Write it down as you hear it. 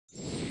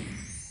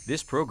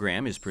This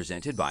program is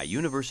presented by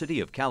University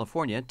of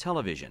California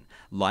Television.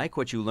 Like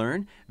what you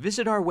learn?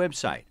 Visit our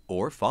website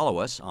or follow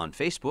us on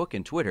Facebook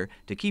and Twitter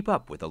to keep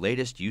up with the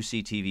latest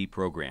UCTV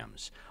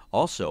programs.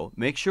 Also,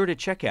 make sure to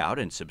check out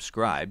and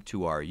subscribe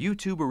to our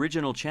YouTube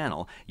original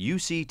channel,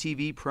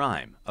 UCTV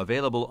Prime,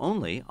 available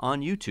only on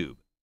YouTube.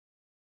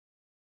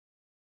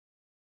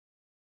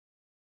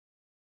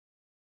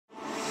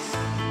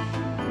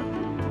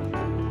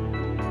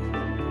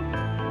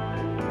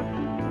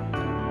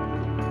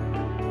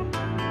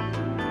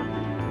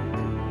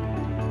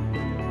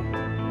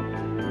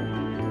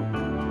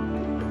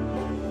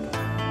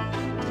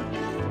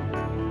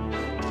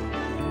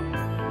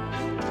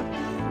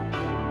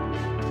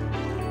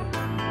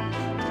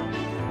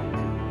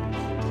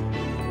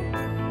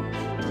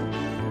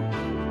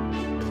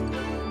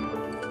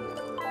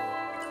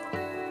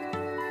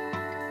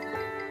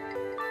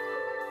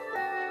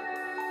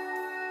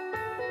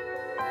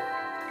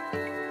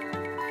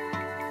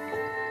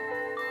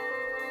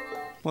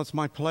 Well, it's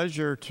my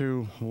pleasure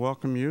to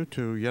welcome you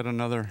to yet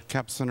another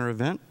CAP Center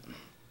event.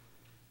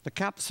 The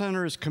CAP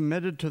Center is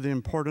committed to the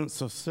importance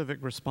of civic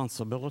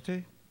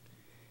responsibility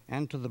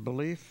and to the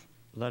belief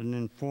that an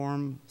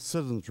informed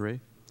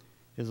citizenry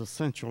is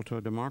essential to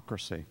a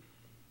democracy.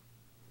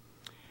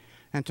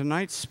 And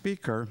tonight's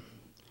speaker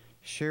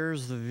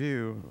shares the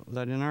view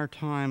that in our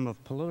time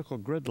of political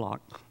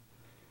gridlock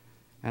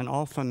and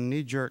often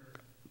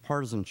knee-jerk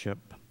partisanship,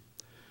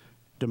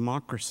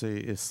 democracy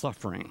is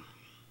suffering.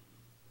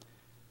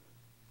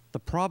 The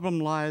problem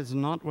lies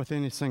not with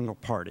any single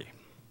party.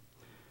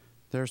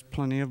 There's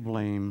plenty of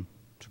blame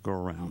to go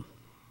around.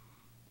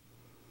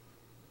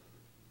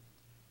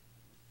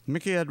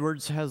 Mickey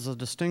Edwards has a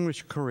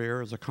distinguished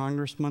career as a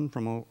congressman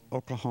from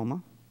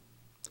Oklahoma,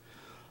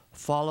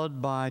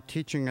 followed by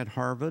teaching at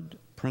Harvard,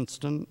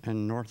 Princeton,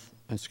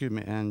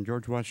 and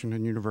George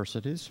Washington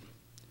universities,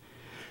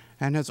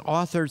 and has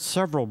authored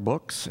several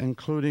books,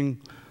 including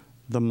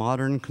The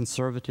Modern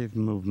Conservative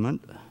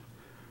Movement,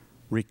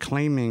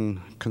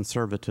 Reclaiming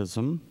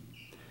Conservatism,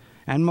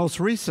 and most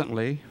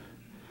recently,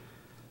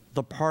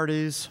 The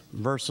Parties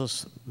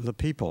versus the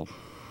People.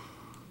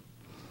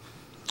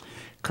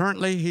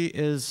 Currently, he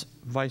is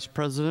vice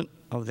president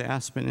of the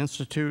Aspen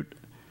Institute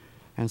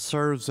and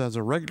serves as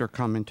a regular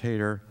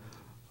commentator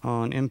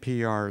on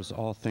NPR's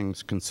All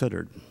Things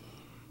Considered.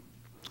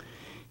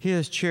 He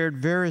has chaired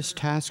various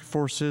task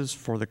forces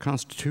for the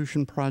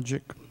Constitution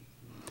Project,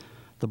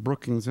 the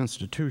Brookings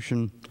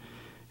Institution,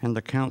 and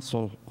the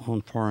Council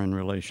on Foreign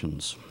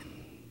Relations.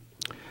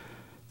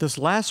 This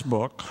last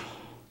book,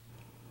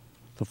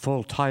 the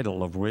full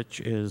title of which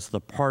is The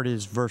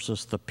Parties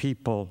versus the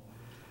People: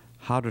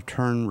 How to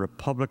Turn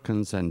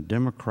Republicans and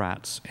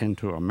Democrats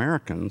into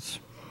Americans.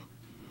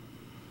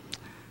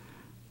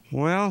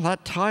 Well,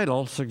 that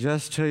title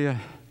suggests to you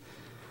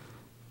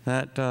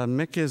that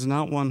Mickey is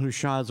not one who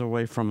shies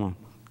away from a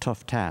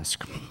tough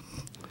task.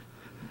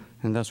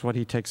 And that's what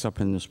he takes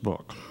up in this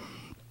book.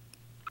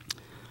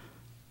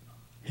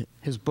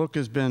 His book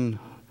has been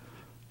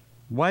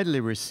widely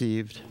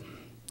received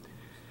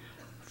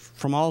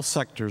from all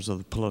sectors of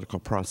the political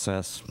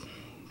process.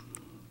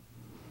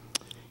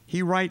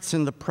 He writes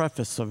in the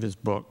preface of his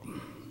book,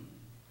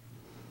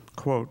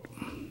 quote,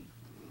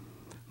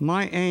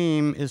 "My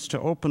aim is to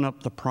open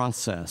up the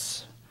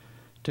process,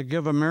 to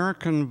give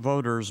American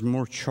voters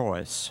more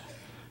choice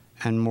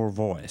and more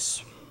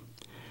voice,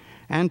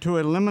 and to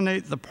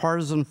eliminate the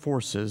partisan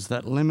forces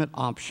that limit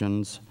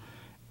options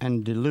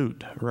and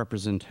dilute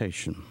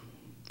representation.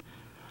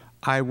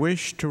 I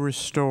wish to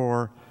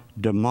restore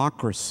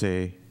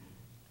democracy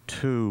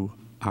to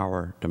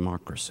our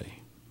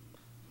democracy."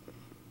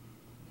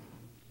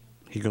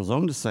 He goes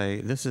on to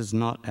say, this is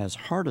not as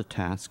hard a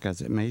task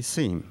as it may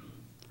seem.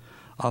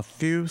 A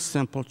few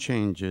simple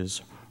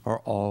changes are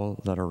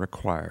all that are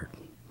required.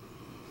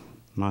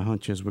 My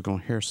hunch is we're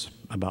going to hear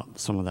about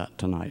some of that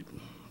tonight.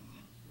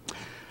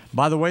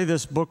 By the way,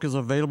 this book is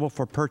available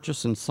for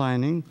purchase and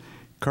signing,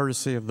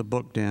 courtesy of the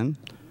Book Den,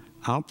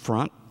 out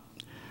front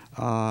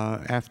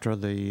after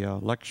the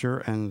lecture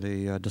and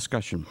the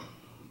discussion.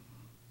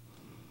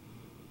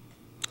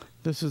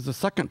 This is the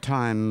second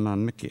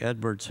time Mickey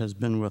Edwards has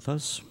been with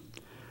us.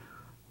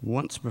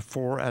 Once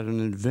before at an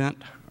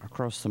event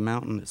across the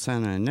mountain at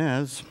Santa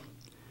Ynez,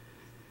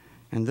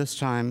 and this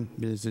time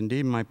it is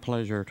indeed my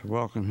pleasure to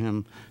welcome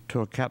him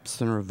to a CAP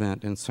Center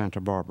event in Santa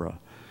Barbara.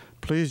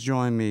 Please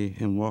join me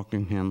in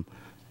welcoming him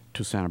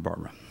to Santa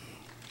Barbara.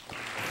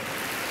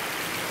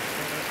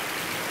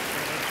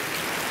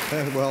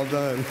 Well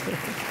done.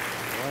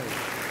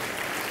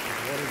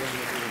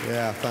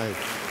 Yeah, thanks.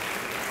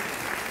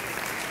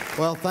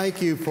 Well,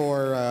 thank you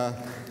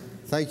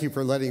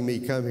for letting me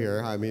come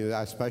here. I mean,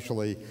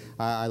 especially,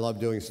 I love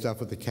doing stuff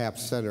with the CAP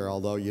Center,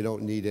 although you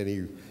don't need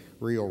any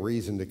real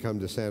reason to come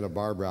to Santa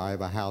Barbara. I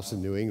have a house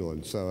in New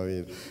England, so I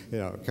mean, you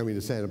know, coming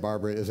to Santa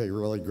Barbara is a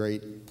really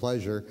great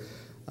pleasure.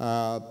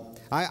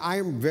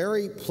 I'm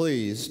very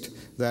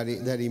pleased that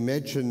he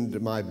mentioned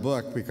my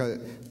book, because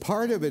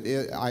part of it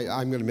is,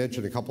 I'm going to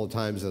mention a couple of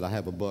times that I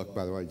have a book,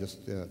 by the way, just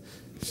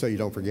so you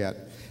don't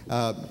forget.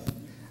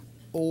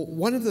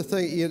 one of the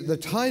things, the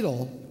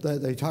title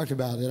that they talked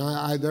about,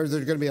 and there's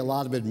going to be a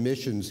lot of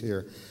admissions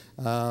here.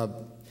 I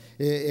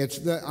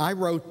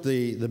wrote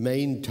the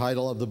main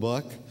title of the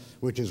book,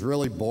 which is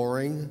really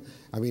boring.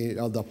 I mean,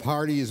 the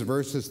parties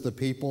versus the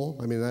people.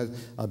 I mean, that's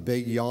a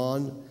big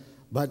yawn.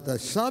 But the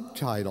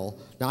subtitle,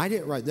 now I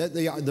didn't write that.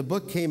 The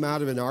book came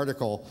out of an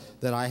article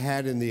that I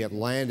had in The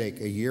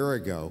Atlantic a year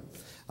ago.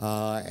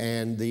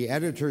 And the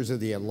editors of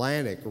The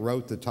Atlantic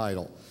wrote the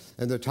title.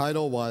 And the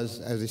title was,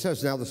 as he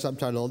says, now the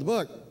subtitle of the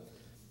book,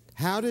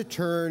 How to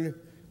Turn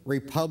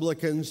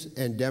Republicans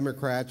and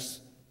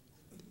Democrats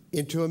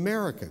into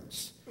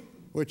Americans,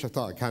 which I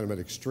thought kind of an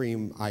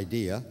extreme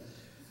idea.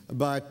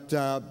 But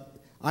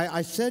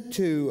I said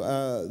to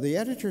the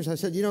editors, I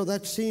said, you know,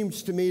 that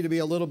seems to me to be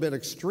a little bit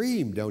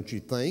extreme, don't you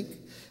think?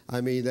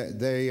 I mean,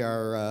 they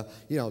are,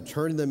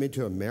 turning them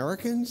into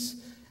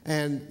Americans.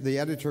 And the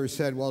editor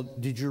said, well,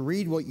 did you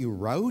read what you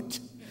wrote?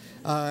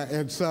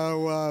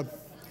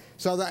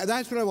 So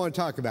that's what I want to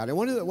talk about. And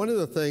one of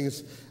the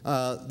things,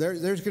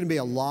 there's going to be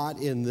a lot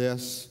in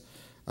this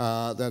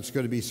that's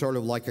going to be sort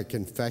of like a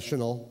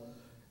confessional,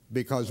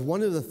 because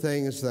one of the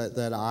things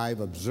that I've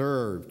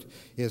observed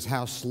is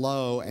how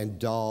slow and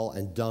dull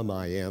and dumb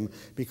I am,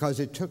 because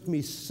it took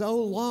me so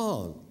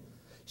long,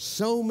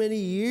 so many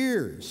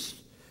years,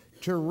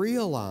 to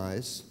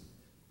realize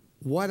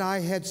what I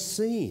had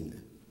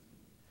seen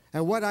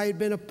and what I had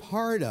been a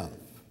part of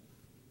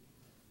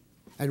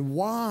and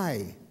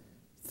why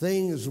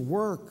things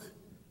work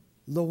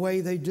the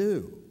way they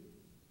do.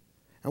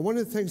 And one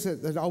of the things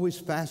that always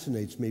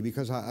fascinates me,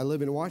 because I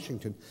live in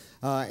Washington,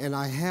 and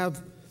I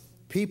have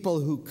people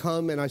who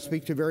come, and I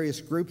speak to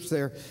various groups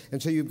there,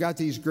 and so you've got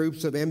these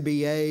groups of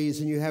MBAs,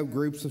 and you have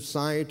groups of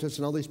scientists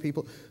and all these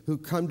people who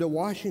come to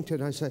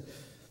Washington. I said,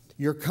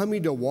 you're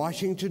coming to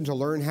Washington to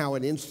learn how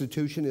an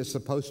institution is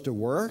supposed to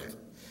work?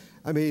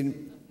 I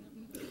mean,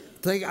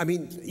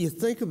 you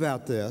think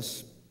about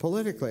this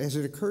politically. Has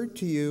it occurred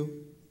to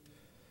you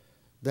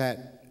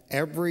that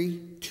every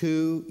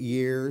 2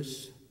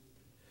 years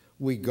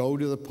we go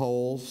to the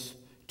polls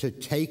to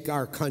take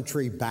our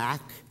country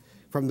back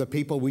from the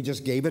people we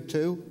just gave it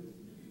to?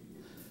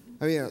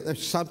 I mean,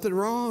 there's something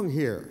wrong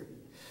here.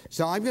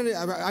 So I'm going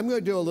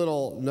to do a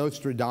little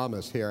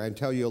Nostradamus here and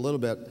tell you a little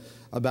bit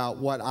about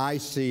what I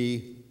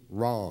see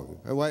wrong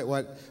and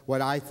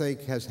what I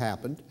think has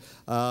happened,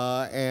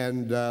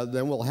 and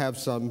then we'll have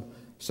some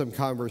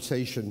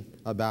conversation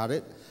about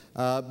it.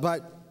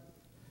 But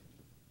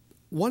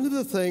one of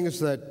the things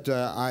that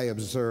I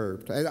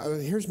observed,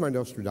 and here's my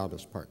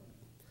Nostradamus part.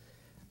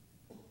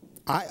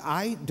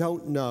 I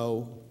don't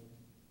know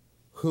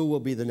who will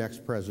be the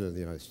next president of the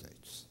United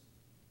States.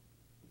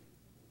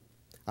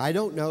 I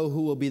don't know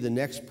who will be the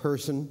next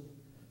person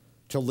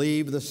to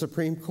leave the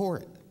Supreme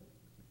Court.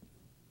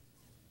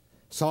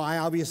 So I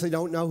obviously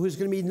don't know who's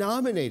going to be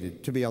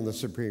nominated to be on the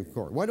Supreme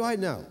Court. What do I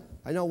know?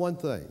 I know one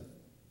thing.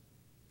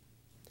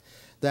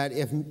 That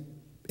if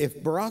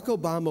Barack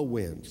Obama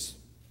wins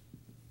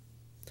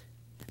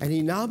and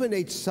he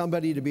nominates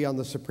somebody to be on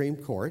the Supreme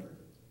Court,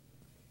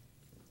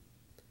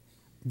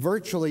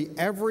 virtually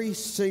every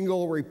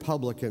single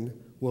Republican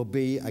will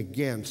be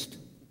against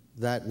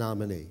that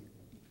nominee.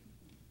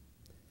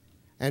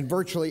 And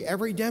virtually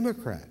every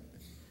Democrat,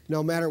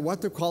 no matter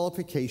what the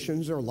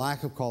qualifications or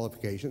lack of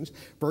qualifications,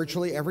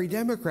 virtually every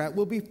Democrat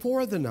will be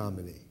for the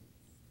nominee.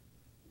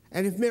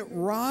 And if Mitt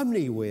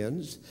Romney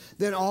wins,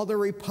 then all the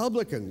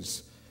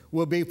Republicans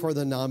will be for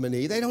the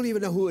nominee. They don't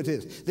even know who it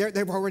is.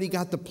 They've already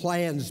got the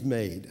plans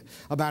made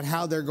about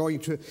how they're going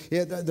to.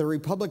 The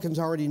Republicans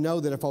already know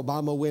that if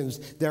Obama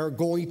wins, they're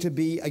going to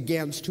be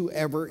against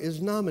whoever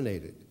is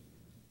nominated.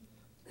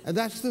 And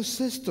that's the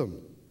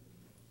system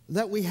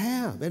that we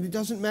have. And it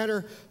doesn't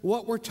matter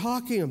what we're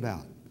talking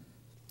about.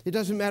 It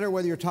doesn't matter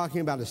whether you're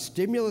talking about a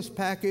stimulus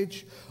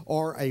package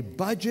or a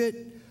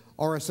budget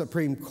or a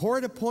Supreme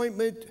Court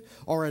appointment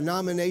or a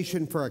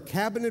nomination for a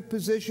cabinet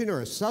position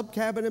or a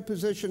sub-cabinet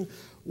position.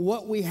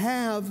 What we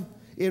have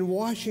in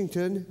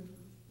Washington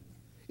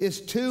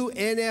is 2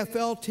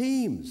 NFL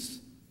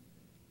teams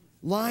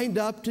lined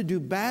up to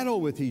do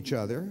battle with each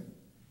other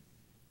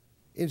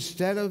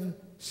instead of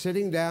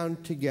sitting down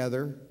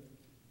together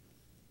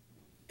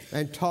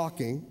and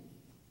talking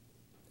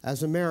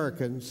as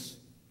Americans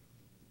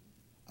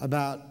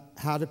about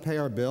how to pay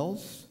our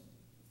bills,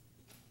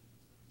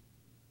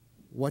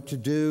 what to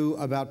do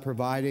about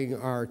providing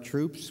our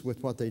troops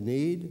with what they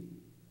need,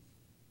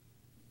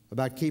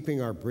 about keeping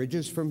our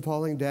bridges from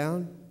falling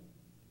down,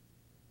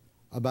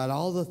 about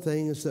all the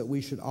things that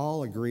we should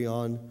all agree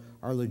on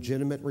are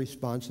legitimate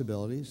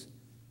responsibilities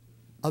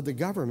of the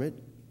government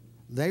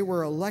they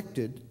were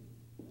elected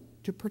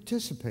to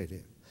participate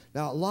in.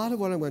 Now, a lot of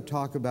what I'm going to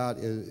talk about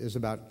is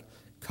about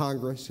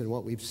Congress and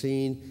what we've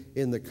seen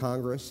in the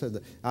Congress.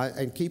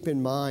 And keep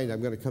in mind,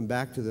 I'm going to come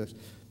back to this,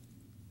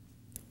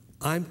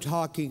 I'm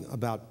talking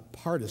about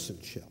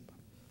partisanship.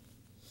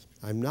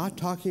 I'm not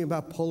talking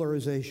about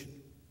polarization.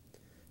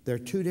 They're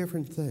two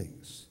different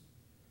things.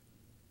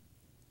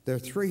 There are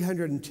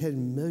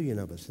 310 million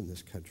of us in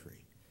this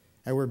country,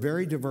 and we're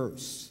very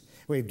diverse.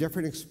 We have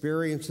different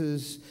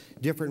experiences,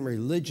 different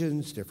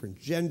religions, different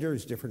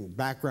genders, different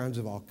backgrounds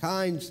of all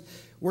kinds.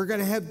 We're going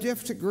to have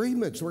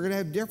disagreements. We're going to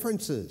have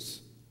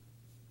differences.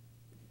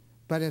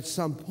 But at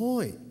some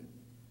point,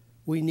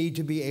 we need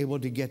to be able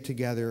to get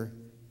together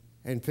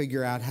and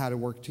figure out how to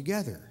work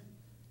together,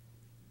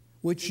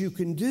 which you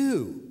can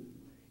do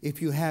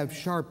if you have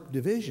sharp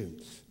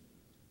divisions,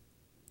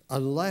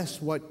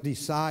 unless what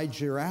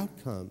decides your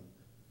outcome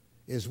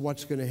is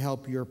what's going to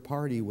help your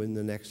party win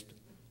the next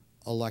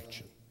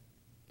election.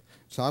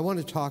 So I want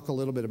to talk a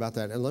little bit about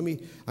that. And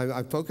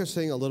I'm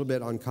focusing a little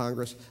bit on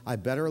Congress. I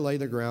better lay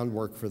the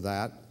groundwork for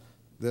that.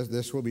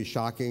 This will be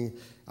shocking.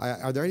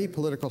 Are there any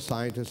political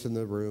scientists in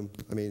the room?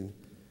 I mean,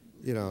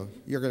 you know,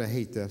 you're going to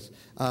hate this.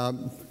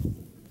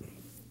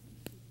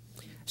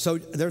 So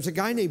there's a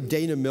guy named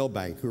Dana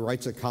Milbank who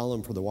writes a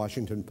column for the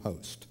Washington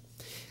Post.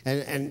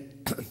 And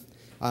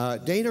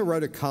Dana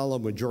wrote a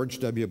column when George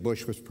W.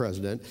 Bush was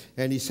president,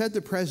 and he said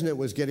the president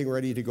was getting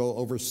ready to go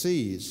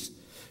overseas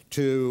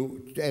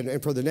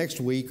and for the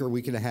next week or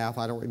week and a half,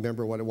 I don't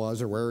remember what it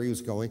was or where he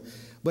was going,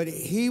 but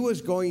he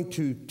was going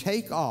to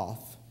take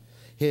off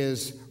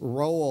his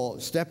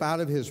role, step out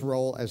of his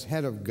role as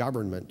head of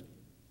government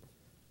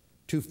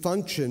to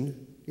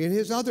function in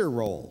his other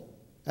role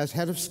as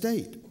head of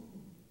state.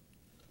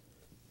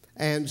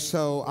 And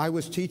so I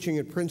was teaching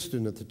at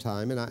Princeton at the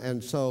time,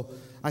 and so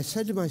I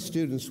said to my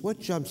students, what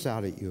jumps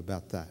out at you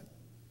about that?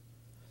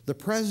 The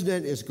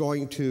president is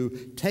going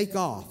to take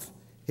off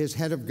his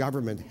head of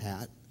government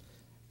hat,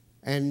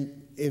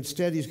 and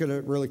instead he's going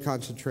to really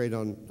concentrate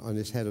on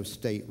his head of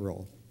state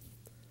role.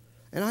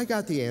 And I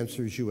got the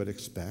answers you would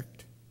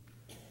expect.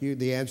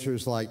 The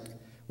answers like, well,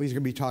 he's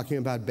going to be talking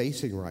about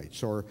basing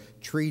rights or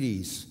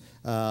treaties,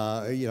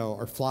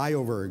 or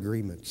flyover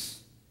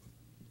agreements.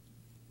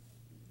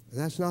 And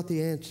that's not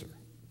the answer.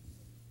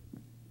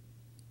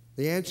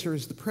 The answer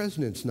is the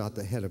president's not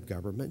the head of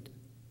government.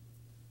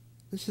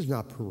 This is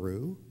not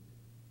Peru.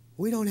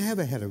 We don't have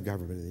a head of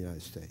government in the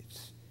United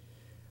States.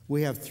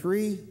 We have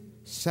 3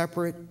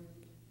 separate,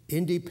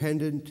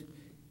 independent,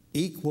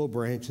 equal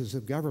branches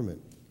of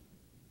government.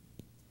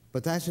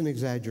 But that's an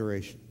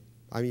exaggeration.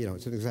 I mean,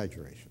 it's an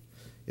exaggeration.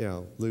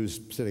 Lou's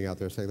sitting out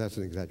there saying that's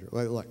an exaggeration.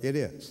 Well, look, it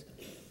is.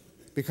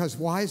 Because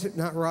why is it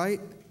not right?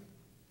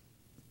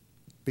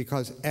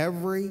 Because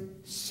every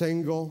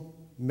single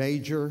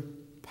major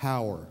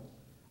power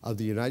of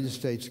the United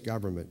States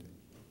government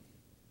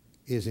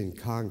is in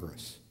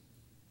Congress,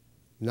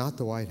 not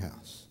the White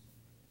House.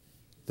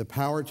 The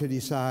power to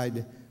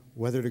decide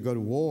whether to go to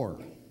war,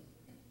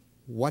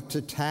 what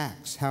to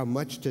tax, how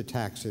much to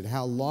tax it,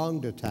 how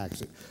long to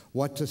tax it,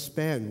 what to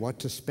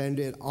spend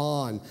it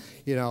on,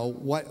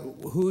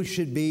 who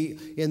should be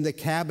in the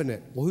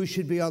cabinet, who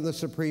should be on the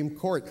Supreme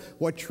Court,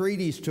 what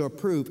treaties to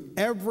approve.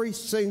 Every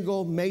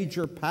single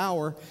major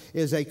power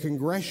is a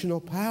congressional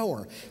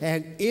power.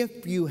 And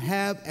if you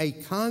have a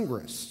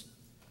Congress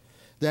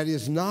that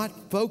is not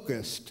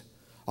focused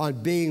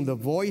on being the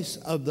voice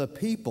of the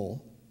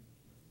people,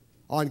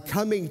 on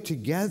coming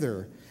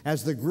together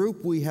as the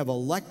group we have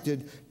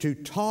elected to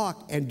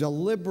talk and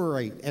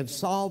deliberate and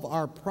solve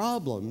our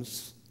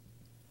problems,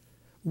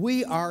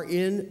 we are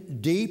in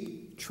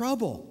deep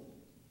trouble.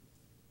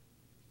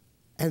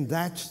 And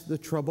that's the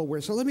trouble we're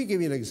in. So let me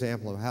give you an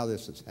example of how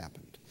this has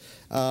happened.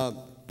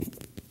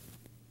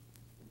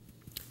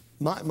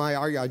 My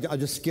argument, I'll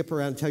just skip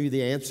around and tell you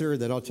the answer,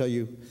 then I'll tell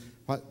you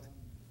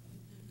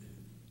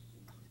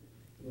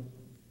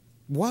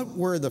what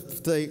were the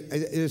things.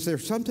 Is there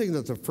something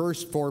that the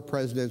first 4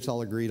 presidents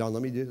all agreed on?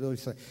 Let me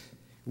say,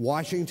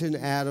 Washington,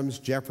 Adams,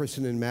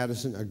 Jefferson, and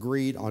Madison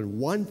agreed on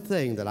one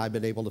thing that I've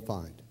been able to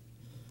find.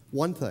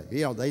 One thing.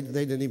 They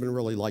didn't even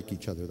really like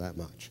each other that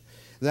much.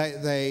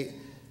 But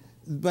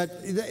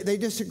they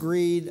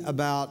disagreed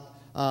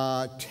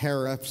about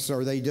tariffs,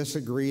 or they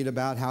disagreed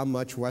about how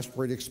much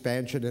westward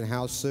expansion and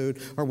how soon,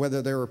 or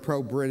whether they were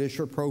pro-British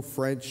or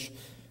pro-French.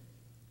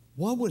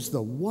 What was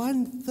the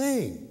one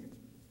thing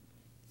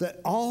that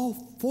all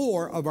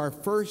 4 of our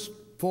first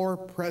 4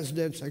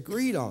 presidents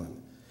agreed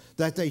on,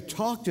 that they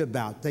talked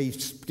about, they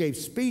gave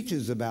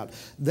speeches about,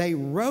 they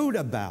wrote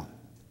about?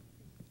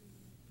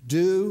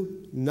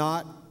 Do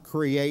not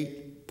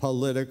create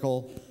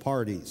political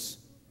parties.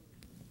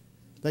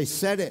 They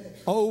said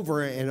it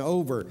over and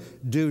over.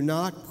 Do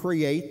not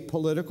create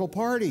political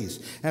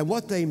parties. And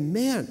what they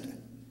meant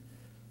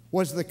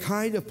was the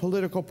kind of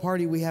political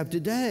party we have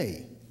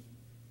today,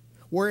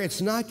 where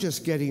it's not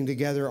just getting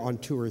together on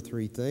 2 or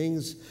 3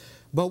 things,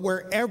 but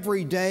where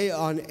every day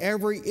on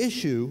every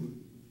issue,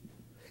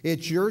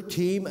 it's your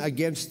team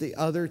against the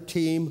other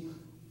team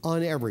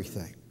on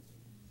everything.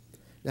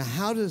 Now,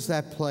 how does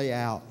that play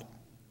out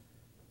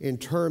in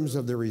terms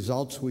of the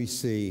results we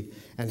see,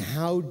 and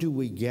how do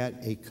we get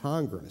a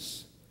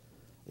Congress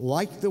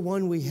like the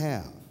one we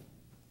have,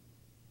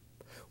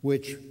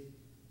 which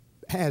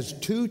has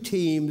 2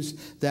 teams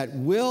that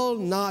will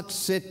not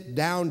sit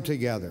down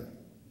together,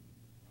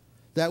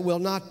 that will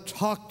not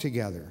talk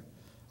together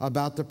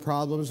about the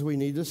problems we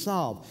need to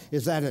solve?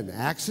 Is that an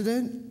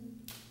accident?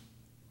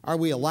 Are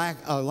we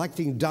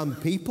electing dumb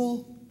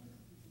people?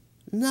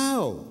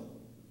 No.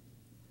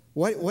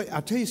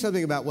 I'll tell you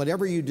something about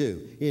whatever you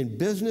do, in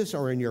business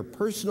or in your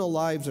personal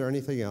lives or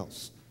anything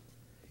else.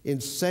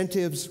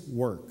 Incentives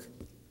work.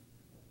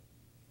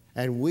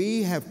 And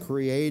we have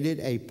created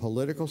a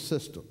political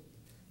system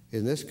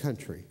in this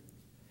country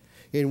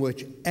in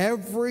which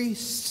every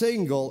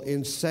single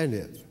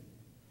incentive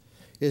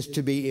is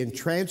to be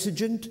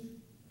intransigent,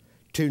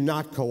 to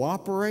not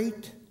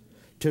cooperate,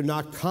 to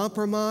not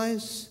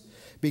compromise,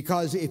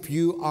 because if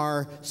you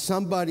are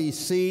somebody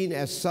seen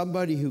as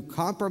somebody who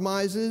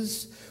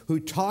compromises, who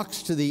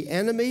talks to the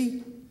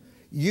enemy,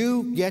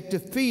 you get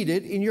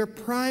defeated in your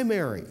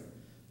primary.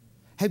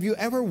 Have you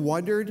ever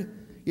wondered,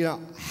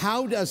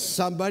 how does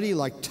somebody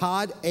like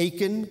Todd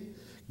Akin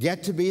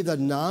get to be the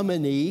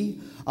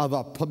nominee of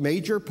a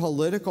major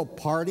political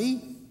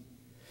party?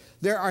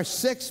 There are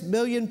 6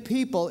 million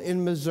people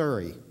in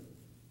Missouri.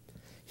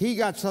 He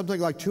got something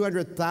like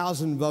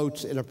 200,000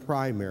 votes in a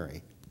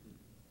primary.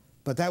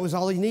 But that was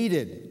all he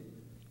needed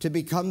to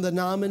become the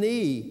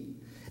nominee.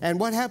 And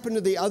what happened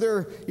to the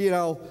other,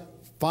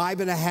 5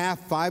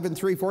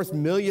 3/4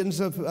 millions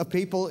of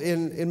people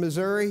in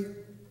Missouri?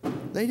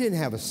 They didn't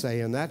have a say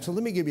in that. So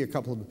let me give you a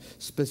couple of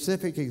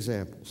specific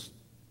examples.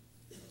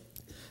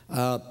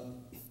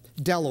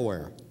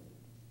 Delaware.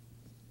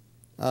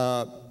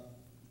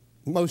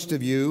 Most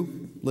of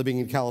you living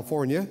in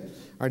California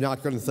are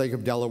not going to think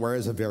of Delaware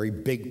as a very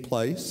big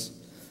place.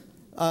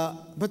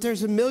 But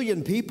there's 1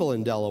 million people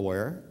in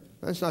Delaware.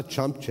 That's not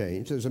chump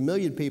change. There's 1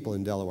 million people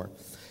in Delaware.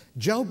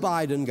 Joe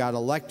Biden got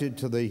elected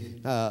to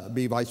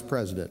be vice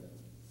president.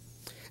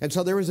 And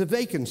so there was a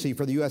vacancy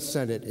for the U.S.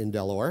 Senate in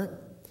Delaware.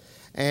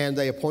 And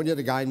they appointed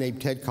a guy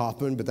named Ted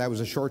Kaufman, but that was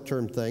a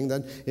short-term thing.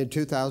 Then in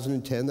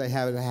 2010, they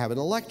had to have an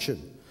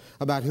election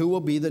about who will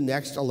be the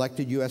next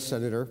elected U.S.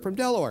 Senator from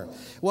Delaware.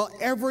 Well,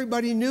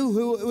 everybody knew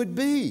who it would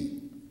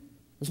be.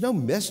 There's no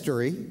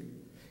mystery.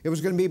 It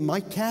was going to be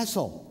Mike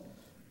Castle.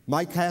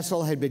 Mike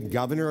Castle had been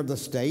governor of the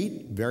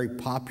state, very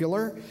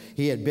popular.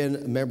 He had been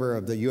a member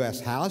of the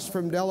U.S. House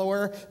from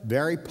Delaware,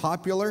 very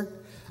popular.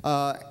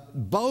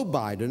 Beau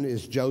Biden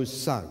is Joe's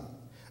son.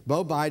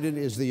 Beau Biden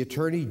is the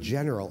Attorney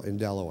General in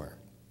Delaware.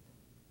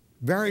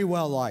 Very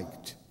well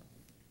liked.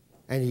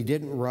 And he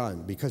didn't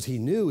run because he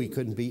knew he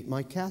couldn't beat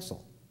Mike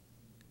Castle.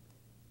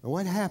 And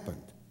what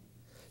happened?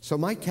 So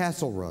Mike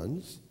Castle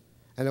runs,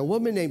 and a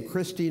woman named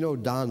Christine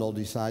O'Donnell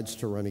decides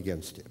to run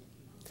against him.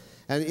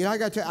 And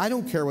I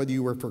don't care whether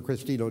you were for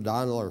Christine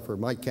O'Donnell or for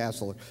Mike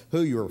Castle or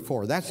who you were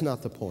for. That's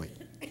not the point.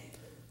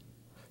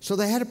 So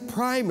they had a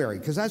primary,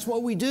 because that's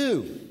what we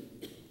do.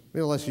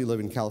 Unless you live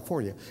in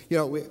California.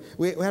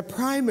 We had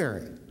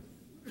primary.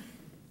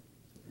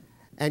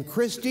 And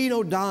Christine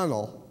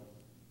O'Donnell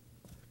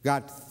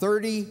got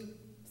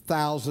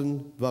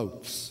 30,000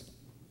 votes.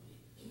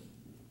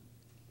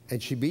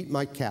 And she beat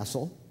Mike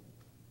Castle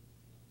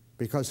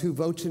because who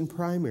votes in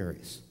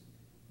primaries?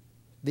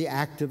 The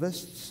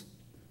activists,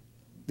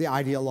 the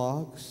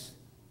ideologues.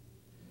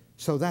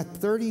 So that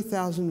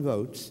 30,000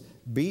 votes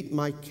beat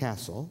Mike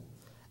Castle,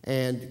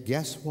 and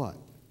guess what?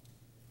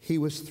 He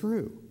was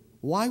through.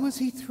 Why was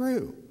he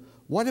through?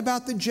 What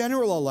about the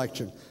general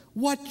election?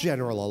 What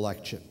general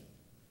election?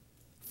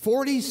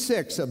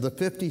 46 of the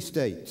 50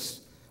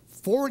 states,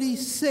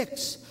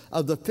 46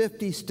 of the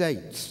 50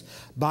 states,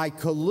 by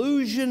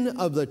collusion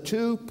of the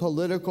two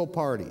political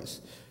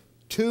parties,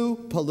 two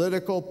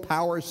political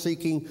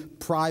power-seeking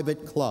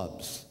private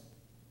clubs,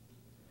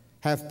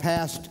 have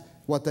passed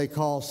what they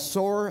call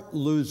sore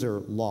loser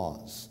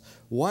laws.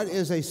 What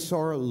is a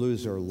sore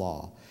loser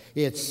law?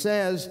 It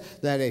says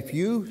that if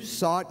you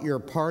sought your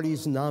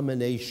party's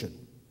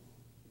nomination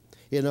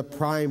in a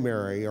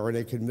primary or in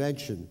a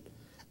convention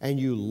and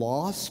you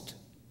lost,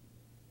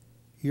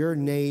 your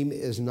name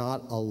is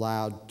not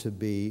allowed to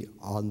be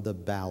on the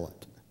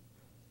ballot.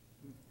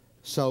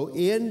 So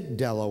in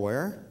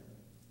Delaware,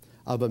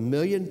 of 1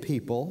 million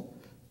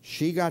people,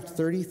 she got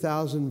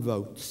 30,000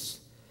 votes,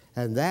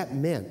 and that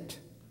meant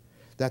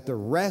that the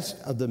rest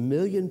of the 1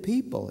 million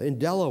people in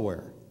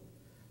Delaware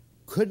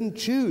couldn't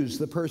choose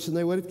the person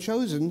they would have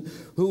chosen,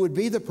 who would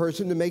be the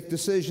person to make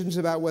decisions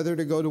about whether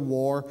to go to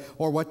war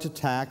or what to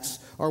tax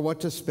or what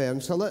to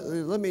spend. So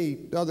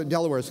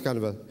Delaware is kind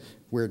of a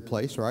weird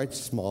place, right? It's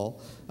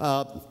small.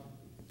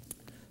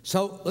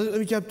 So let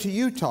me jump to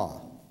Utah.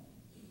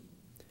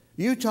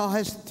 Utah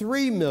has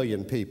 3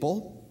 million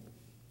people.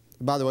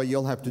 By the way,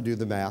 you'll have to do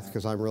the math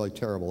because I'm really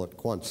terrible at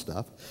quant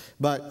stuff.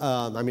 But,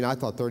 I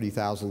thought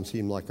 30,000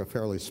 seemed like a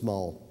fairly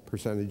small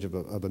percentage of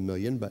a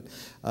million, but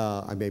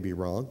I may be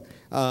wrong.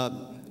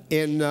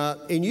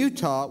 In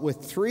Utah, with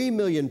 3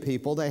 million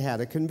people, they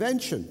had a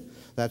convention.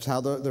 That's how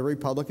the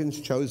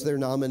Republicans chose their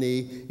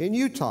nominee in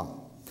Utah.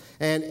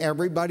 And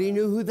everybody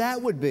knew who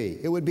that would be.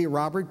 It would be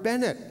Robert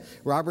Bennett.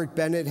 Robert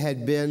Bennett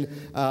had been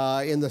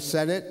in the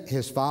Senate.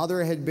 His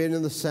father had been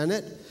in the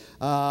Senate.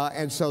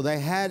 And so they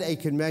had a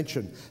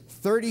convention.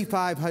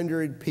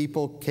 3,500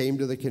 people came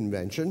to the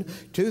convention.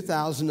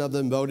 2,000 of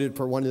them voted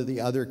for one of the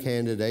other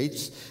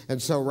candidates.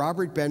 And so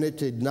Robert Bennett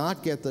did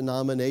not get the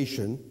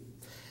nomination.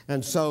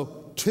 And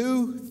so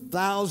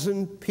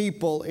 2,000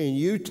 people in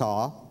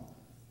Utah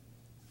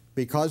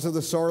because of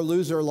the sore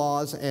loser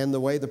laws and the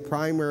way the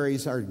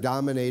primaries are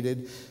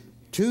dominated,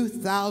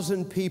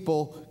 2,000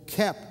 people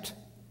kept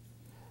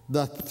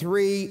the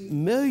 3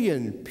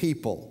 million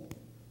people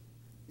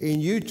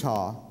in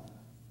Utah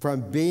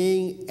from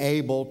being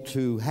able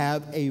to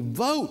have a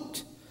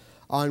vote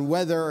on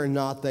whether or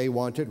not they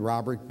wanted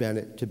Robert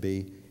Bennett to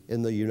be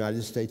in the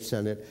United States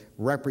Senate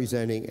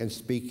representing and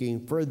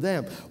speaking for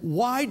them.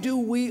 Why do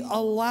we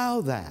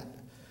allow that?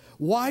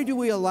 Why do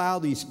we allow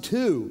these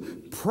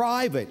two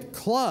private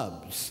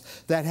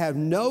clubs that have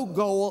no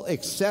goal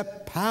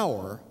except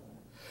power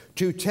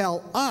to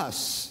tell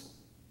us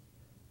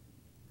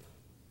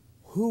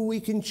who we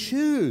can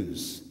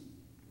choose?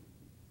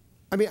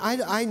 I mean,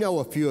 I know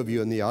a few of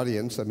you in the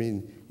audience. I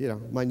mean, you know,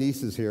 my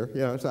niece is here.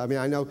 You know, so I mean,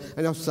 I know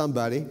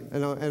somebody,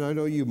 and I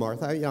know you,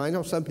 Martha. I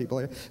know some people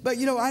here, but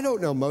you know, I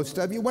don't know most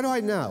of you. What do I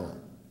know?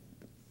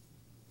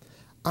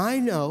 I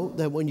know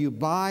that when you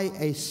buy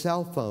a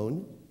cell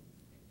phone,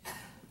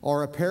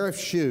 or a pair of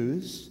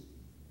shoes,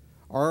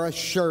 or a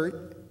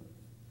shirt,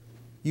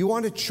 you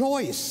want a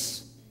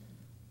choice.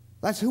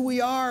 That's who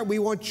we are. We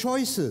want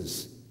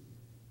choices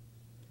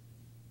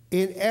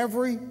in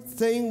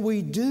everything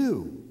we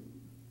do,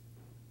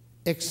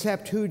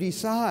 except who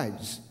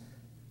decides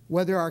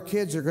whether our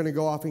kids are going to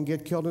go off and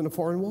get killed in a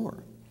foreign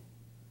war.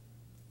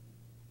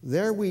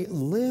 There we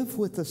live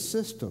with a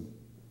system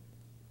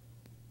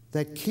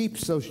that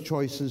keeps those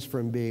choices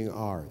from being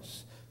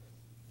ours.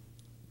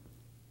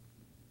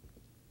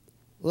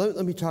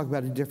 Let me talk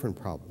about a different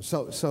problem.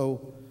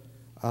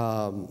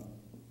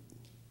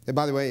 And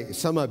by the way,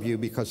 some of you,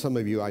 because some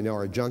of you I know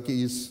are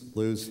junkies,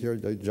 Lou's here,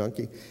 a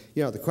junkie,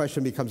 you know, the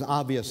question becomes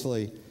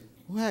obviously,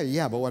 well,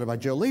 yeah, but what about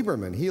Joe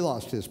Lieberman? He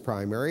lost his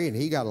primary and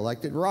he got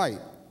elected right.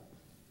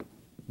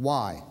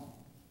 Why?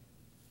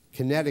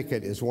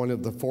 Connecticut is one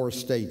of the 4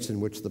 states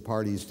in which the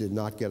parties did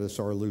not get a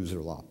sore loser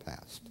law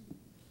passed.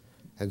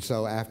 And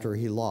so after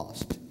he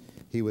lost,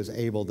 he was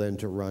able then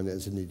to run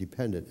as an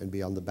independent and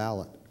be on the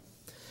ballot.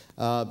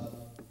 Let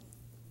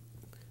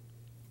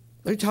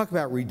me talk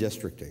about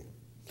redistricting.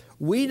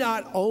 We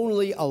not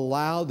only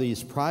allow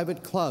these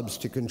private clubs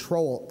to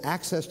control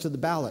access to the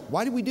ballot.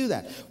 Why do we do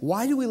that?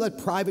 Why do we let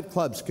private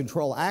clubs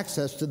control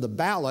access to the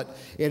ballot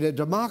in a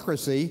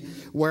democracy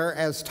where,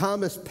 as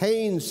Thomas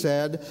Paine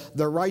said,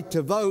 the right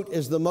to vote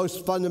is the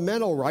most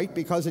fundamental right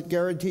because it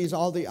guarantees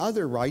all the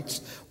other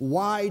rights?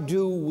 Why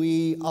do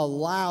we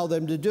allow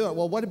them to do it?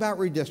 Well, what about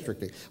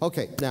redistricting?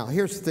 Okay, now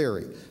here's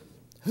theory.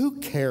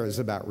 Who cares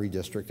about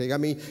redistricting? I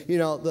mean, you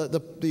know,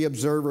 the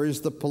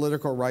observers, the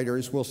political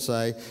writers will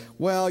say,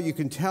 well, you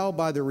can tell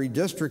by the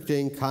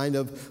redistricting kind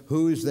of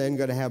who's then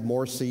going to have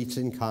more seats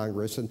in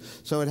Congress, and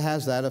so it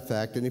has that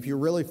effect. And if you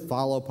really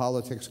follow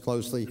politics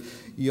closely,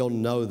 you'll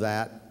know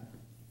that.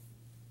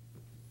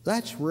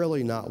 That's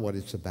really not what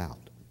it's about.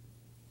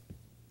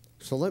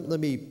 So let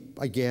me,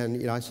 again,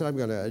 you know, I said I'm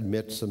going to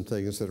admit some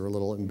things that are a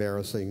little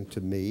embarrassing to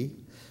me.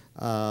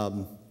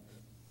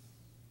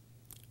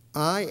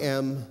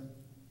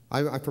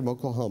 I'm from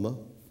Oklahoma,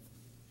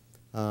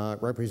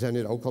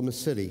 represented Oklahoma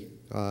City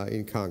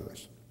in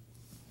Congress.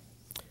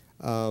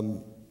 I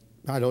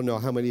don't know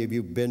how many of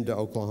you have been to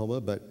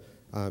Oklahoma, but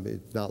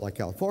it's not like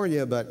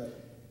California,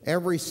 but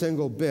every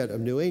single bit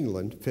of New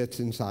England fits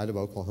inside of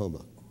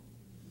Oklahoma.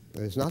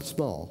 And it's not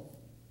small.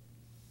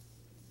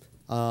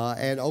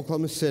 And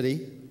Oklahoma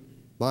City,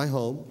 my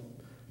home,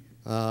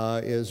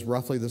 is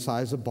roughly the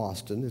size of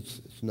Boston.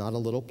 It's not a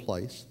little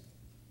place.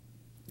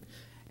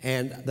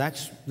 And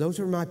those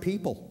are my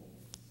people.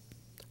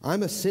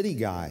 I'm a city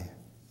guy.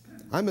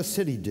 I'm a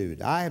city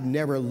dude. I have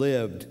never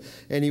lived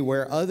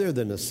anywhere other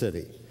than a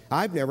city.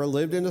 I've never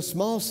lived in a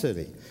small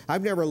city.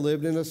 I've never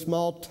lived in a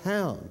small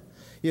town.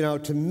 You know,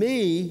 to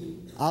me,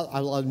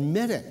 I'll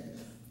admit it,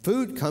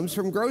 food comes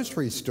from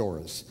grocery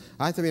stores.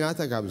 I think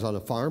I was on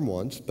a farm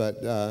once,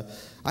 but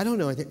I don't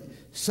know anything.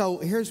 So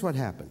here's what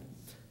happened.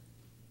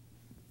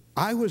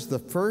 I was the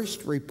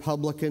first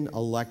Republican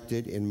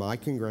elected in my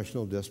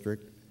congressional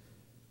district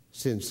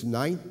since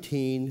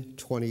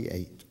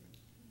 1928.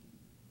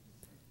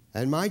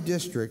 And my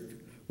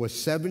district was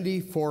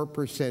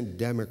 74%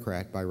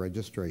 Democrat by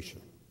registration.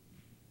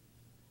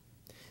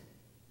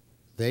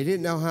 They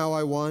didn't know how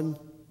I won.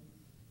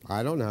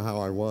 I don't know how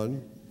I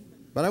won,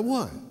 but I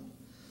won.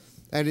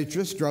 And it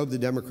just drove the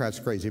Democrats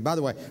crazy. By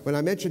the way, when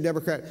I mentioned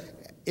Democrat,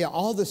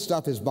 all this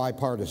stuff is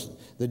bipartisan.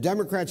 The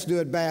Democrats do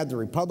it bad, the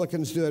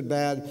Republicans do it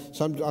bad.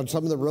 On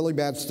some of the really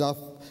bad stuff,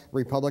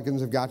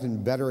 Republicans have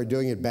gotten better at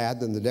doing it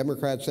bad than the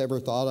Democrats ever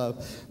thought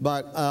of.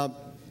 But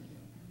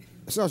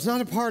so it's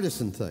not a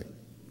partisan thing.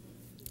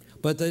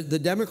 But the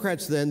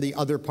Democrats then, the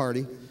other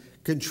party,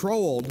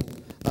 controlled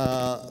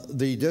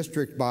the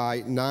district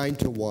by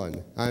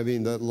 9-1. I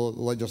mean, the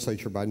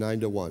legislature by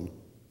 9-1.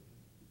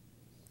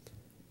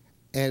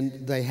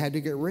 And they had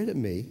to get rid of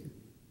me.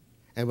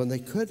 And when they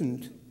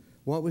couldn't,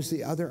 what was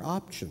the other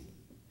option?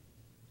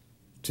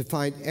 To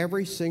find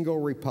every single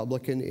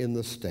Republican in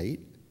the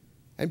state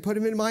and put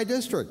him in my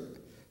district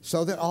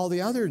so that all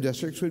the other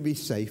districts would be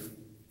safe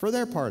for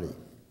their party.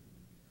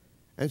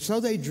 And so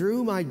they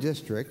drew my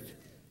district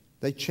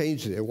They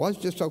changed it. It was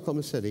just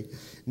Oklahoma City.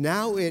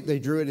 Now they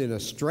drew it in a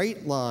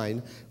straight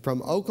line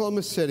from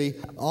Oklahoma City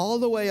all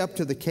the way up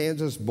to the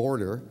Kansas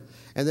border,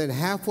 and then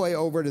halfway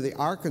over to the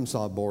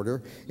Arkansas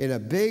border in a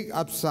big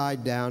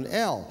upside-down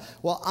L.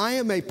 Well, I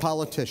am a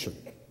politician.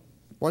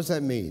 What does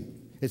that mean?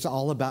 It's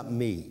all about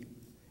me.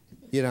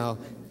 You know,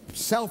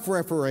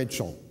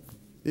 self-referential.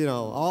 You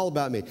know, all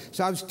about me.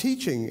 So I was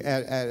teaching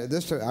I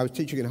was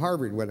teaching in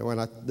Harvard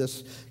when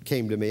this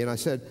came to me, and I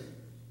said,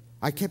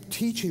 I kept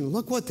teaching,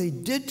 look what they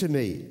did to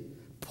me.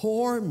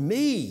 Poor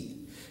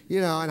me. You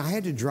know, and I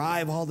had to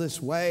drive all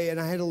this way, and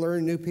I had to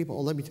learn new people.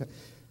 Well, let me tell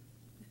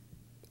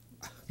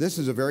you, this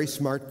is a very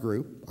smart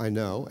group, I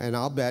know, and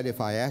I'll bet if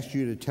I asked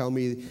you to tell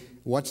me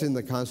what's in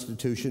the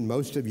Constitution,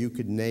 most of you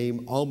could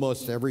name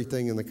almost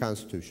everything in the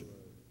Constitution.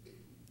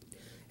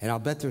 And I'll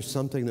bet there's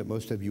something that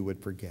most of you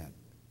would forget.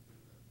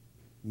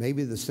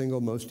 Maybe the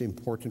single most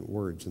important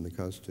words in the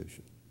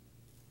Constitution.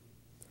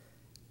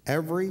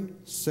 Every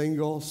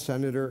single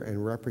senator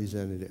and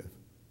representative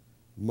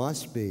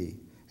must be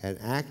an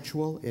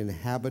actual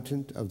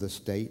inhabitant of the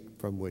state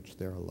from which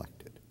they're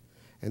elected.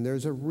 And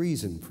there's a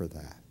reason for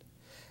that.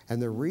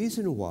 And the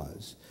reason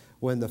was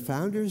when the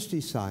founders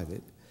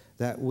decided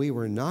that we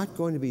were not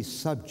going to be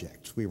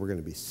subjects, we were going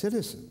to be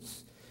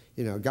citizens.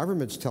 You know,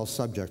 governments tell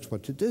subjects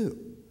what to do,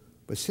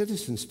 but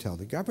citizens tell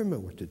the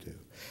government what to do.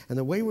 And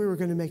the way we were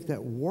going to make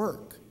that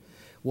work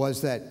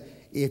was that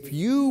if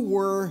you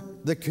were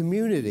the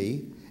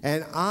community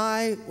and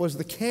I was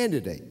the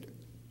candidate,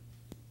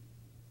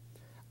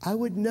 I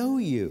would know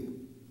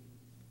you.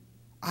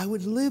 I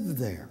would live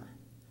there.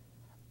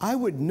 I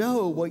would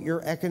know what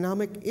your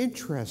economic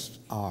interests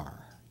are.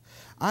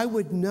 I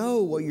would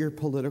know what your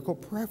political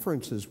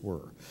preferences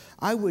were.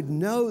 I would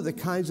know the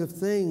kinds of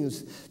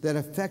things that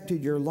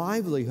affected your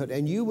livelihood,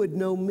 and you would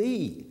know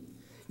me.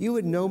 You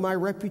would know my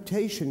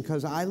reputation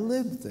because I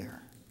lived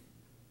there.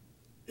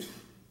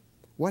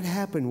 What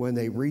happened when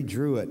they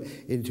redrew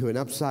it into an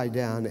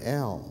upside-down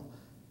L?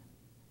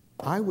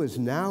 I was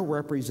now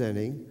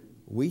representing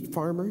wheat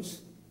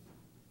farmers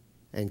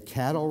and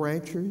cattle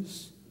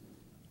ranchers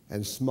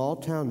and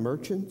small-town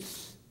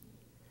merchants,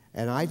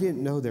 and I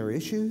didn't know their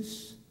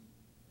issues.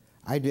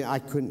 I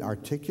couldn't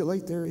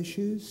articulate their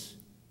issues.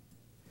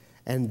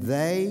 And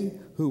they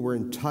who were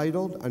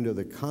entitled under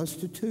the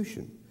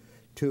Constitution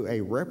to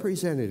a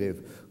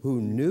representative who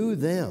knew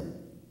them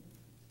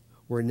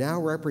were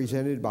now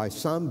represented by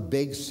some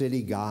big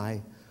city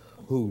guy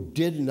who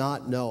did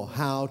not know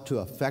how to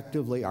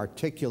effectively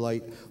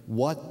articulate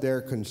what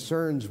their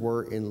concerns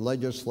were in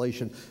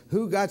legislation.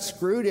 Who got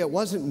screwed? It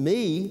wasn't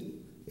me.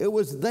 It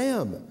was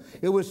them.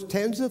 It was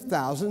tens of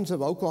thousands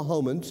of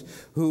Oklahomans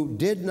who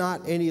did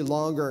not any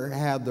longer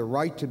have the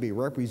right to be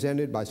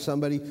represented by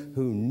somebody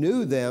who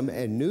knew them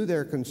and knew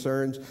their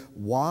concerns.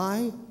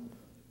 Why?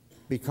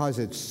 Because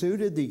it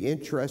suited the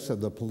interests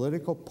of the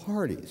political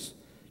parties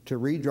to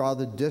redraw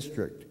the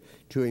district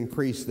to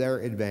increase their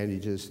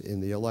advantages in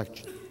the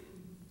election.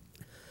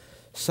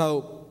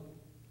 So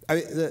I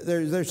mean,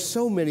 there's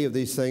so many of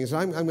these things.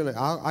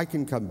 I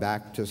can come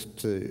back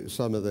to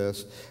some of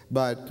this,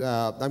 but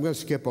I'm going to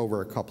skip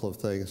over a couple of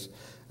things.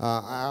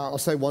 I'll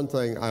say one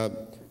thing. I'm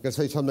going to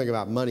say something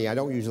about money. I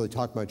don't usually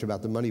talk much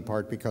about the money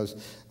part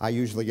because I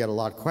usually get a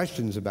lot of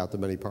questions about the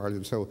money part,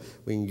 and so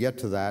we can get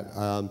to that.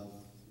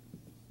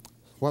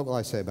 What will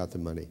I say about the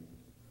money?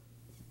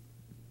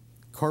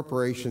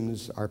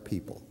 Corporations are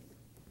people.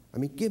 I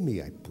mean, give me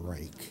a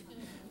break.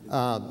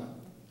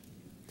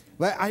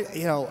 But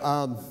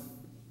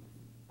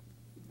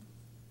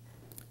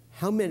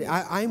how many?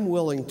 I'm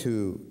willing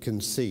to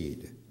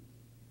concede.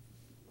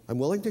 I'm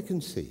willing to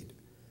concede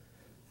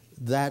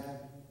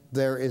that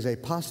there is a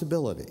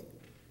possibility,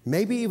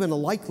 maybe even a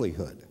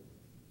likelihood,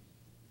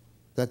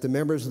 that the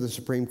members of the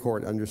Supreme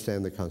Court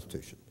understand the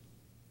Constitution.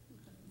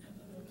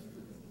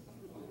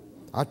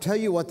 I'll tell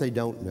you what they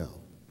don't know.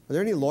 Are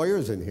there any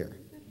lawyers in here?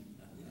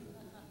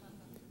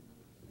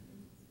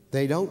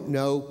 They don't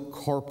know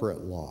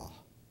corporate law.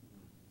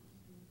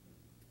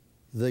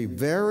 The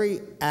very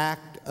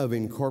act of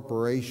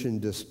incorporation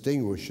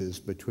distinguishes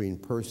between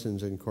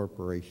persons and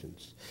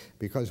corporations,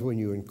 because when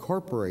you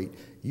incorporate,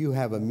 you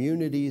have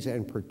immunities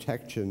and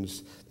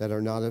protections that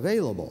are not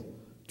available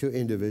to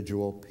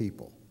individual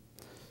people.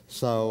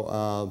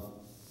 So,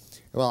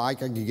 well, I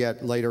can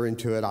get later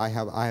into it. I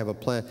have a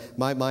plan.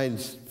 My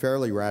mind's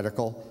fairly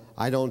radical.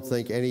 I don't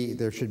think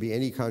there should be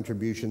any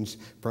contributions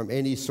from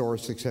any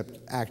source except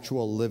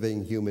actual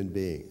living human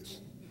beings.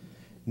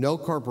 No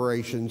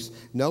corporations,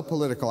 no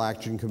political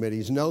action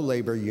committees, no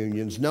labor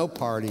unions, no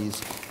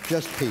parties,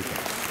 just people.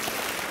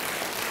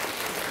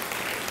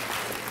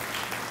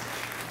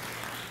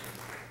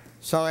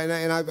 So, and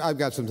I've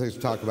got some things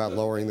to talk about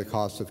lowering the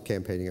cost of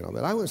campaigning and all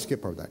that. I want to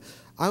skip over that.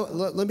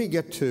 Let me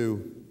get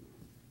to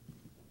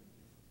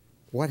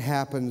what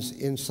happens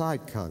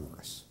inside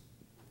Congress.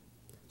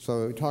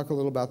 So we talk a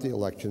little about the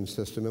election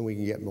system, and we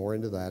can get more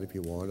into that if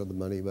you want, or the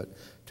money, but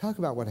talk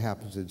about what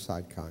happens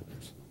inside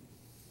Congress.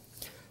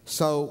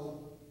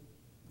 So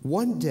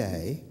one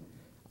day,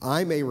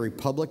 I'm a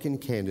Republican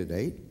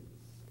candidate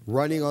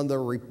running on the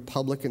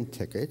Republican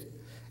ticket,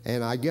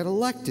 and I get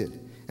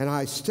elected. And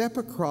I step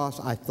across,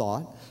 I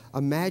thought,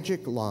 a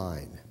magic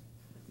line.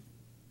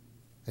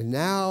 And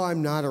now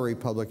I'm not a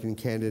Republican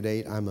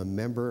candidate, I'm a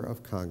member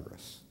of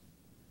Congress,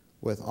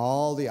 with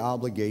all the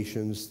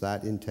obligations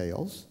that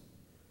entails.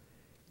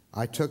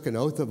 I took an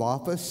oath of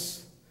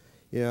office,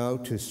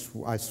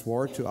 I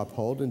swore to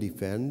uphold and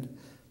defend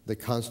the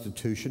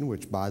Constitution,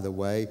 which, by the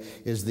way,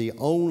 is the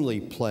only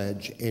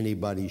pledge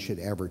anybody should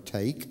ever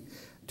take,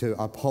 to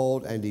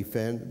uphold and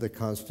defend the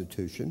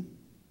Constitution.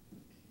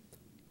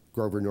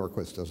 Grover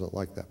Norquist doesn't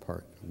like that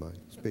part of my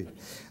speech.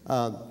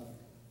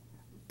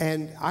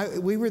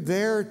 We were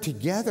there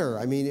together.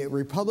 I mean,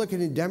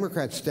 Republican and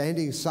Democrats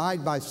standing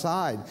side by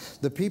side.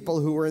 The people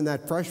who were in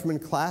that freshman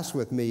class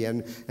with me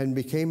and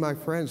became my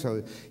friends.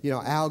 So,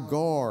 Al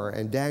Gore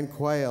and Dan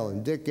Quayle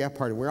and Dick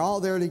Gephardt. And we're all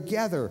there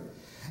together.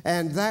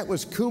 And that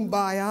was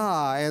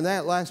kumbaya, and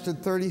that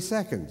lasted 30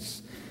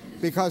 seconds.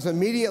 Because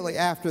immediately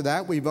after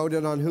that, we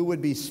voted on who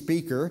would be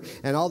Speaker,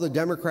 and all the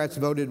Democrats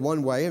voted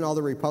one way, and all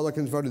the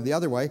Republicans voted the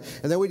other way.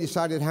 And then we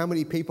decided how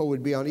many people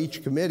would be on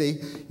each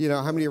committee,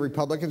 how many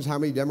Republicans, how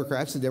many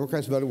Democrats. The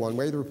Democrats voted one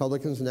way, the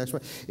Republicans the next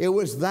way. It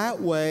was that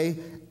way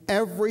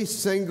every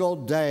single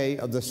day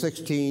of the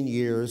 16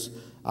 years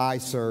I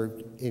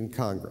served in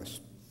Congress.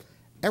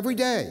 Every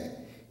day.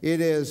 It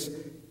is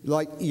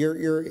like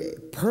you're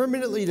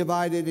permanently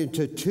divided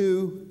into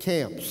two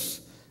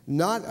camps,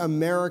 not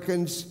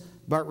Americans,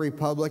 but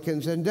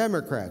Republicans and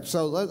Democrats.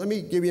 So let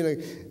me give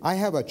you I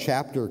have a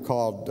chapter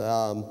called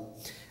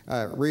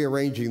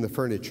Rearranging the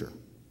Furniture.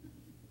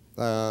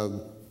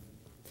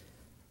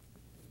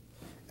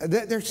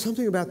 There's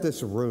something about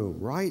this room,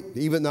 right?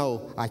 Even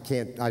though I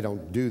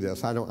don't do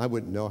this, I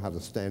wouldn't know how to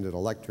stand at a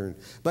lectern.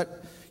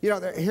 But,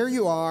 here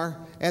you are,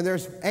 and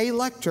there's a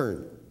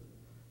lectern.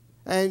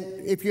 And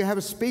if you have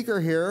a speaker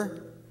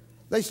here,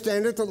 they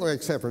stand at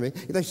except for me,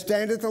 they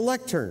stand at the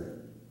lectern.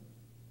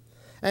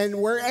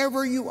 And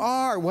wherever you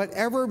are,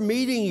 whatever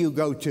meeting you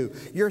go to,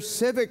 your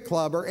civic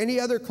club or any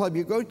other club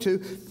you go to,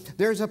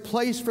 there's a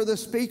place for the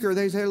speaker.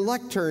 There's a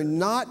lectern,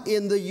 not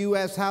in the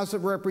U.S. House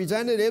of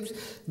Representatives.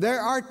 There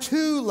are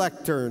two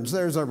lecterns.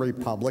 There's a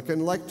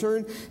Republican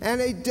lectern and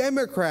a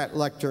Democrat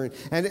lectern.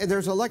 And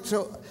there's a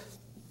lectern.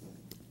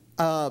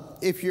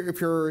 If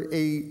you're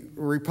a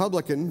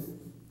Republican,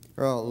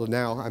 well,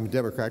 now I'm a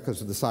Democrat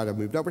because of the side I've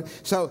moved over.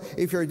 So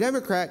if you're a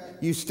Democrat,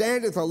 you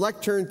stand at the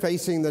lectern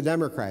facing the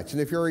Democrats.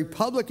 And if you're a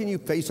Republican, you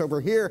face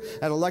over here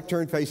at a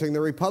lectern facing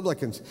the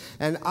Republicans.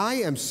 And I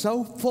am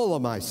so full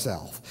of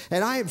myself.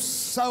 And I am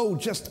so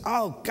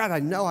oh, God, I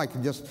know I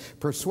can just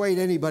persuade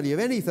anybody of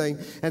anything.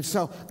 And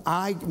so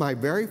my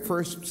very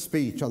first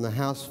speech on the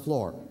House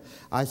floor,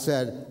 I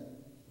said,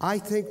 I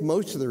think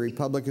most of the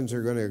Republicans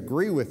are going to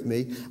agree with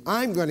me.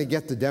 I'm going to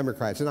get the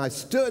Democrats. And I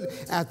stood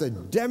at the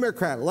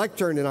Democrat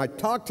lectern, and I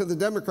talked to the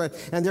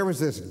Democrats, and there was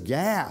this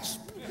gasp.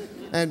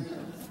 And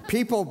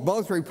people,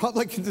 both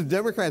Republicans and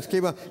Democrats,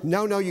 came up,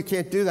 no, you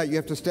can't do that. You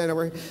have to stand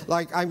over here.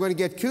 Like, I'm going to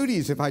get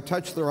cooties if I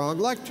touch the wrong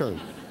lectern.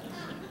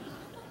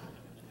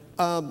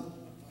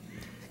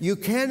 You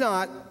can't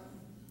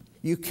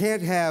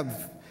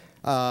have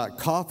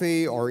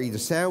coffee or eat a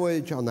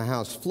sandwich on the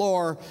House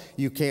floor.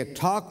 You can't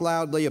talk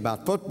loudly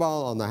about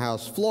football on the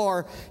House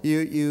floor.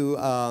 You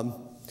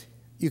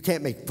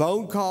can't make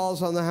phone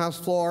calls on the House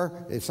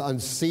floor. It's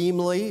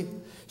unseemly.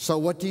 So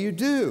what do?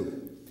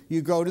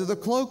 You go to the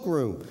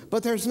cloakroom.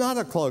 But there's not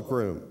a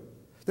cloakroom.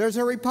 There's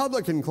a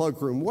Republican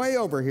cloakroom way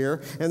over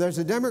here, and there's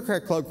a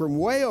Democrat cloakroom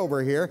way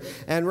over here,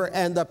 and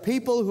the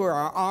people who are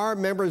our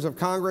members of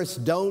Congress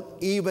don't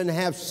even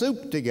have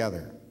soup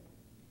together.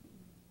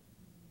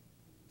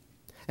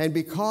 And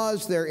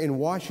because they're in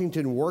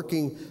Washington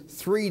working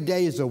 3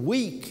 days a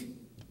week,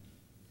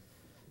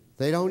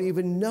 they don't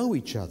even know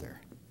each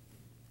other.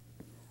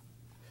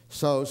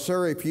 So,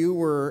 sir, if you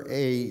were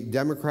a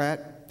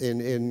Democrat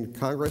in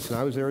Congress and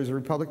I was there as a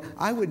Republican,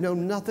 I would know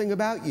nothing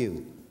about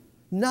you.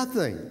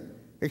 Nothing.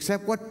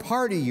 Except what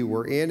party you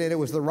were in, and it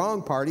was the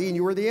wrong party and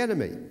you were the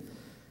enemy.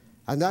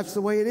 And that's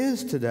the way it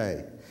is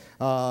today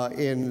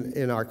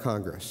in our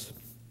Congress.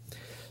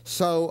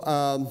 So,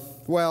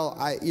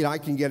 I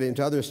can get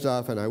into other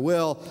stuff, and I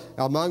will.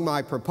 Among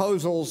my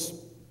proposals,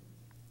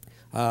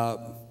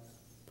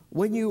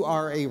 when you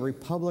are a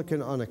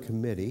Republican on a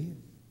committee,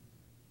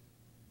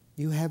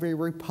 you have a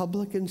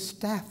Republican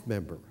staff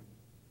member.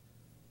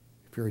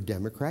 If you're a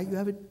Democrat, you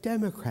have a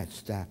Democrat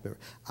staff member.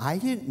 I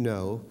didn't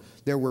know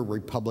there were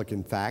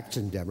Republican facts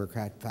and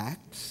Democrat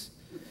facts,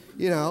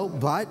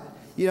 but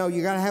you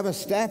got to have a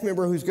staff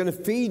member who's going to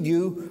feed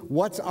you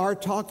what's our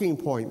talking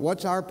point,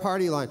 what's our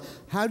party line.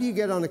 How do you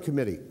get on a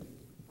committee?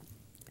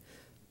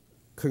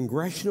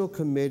 Congressional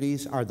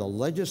committees are the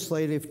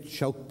legislative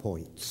choke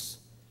points.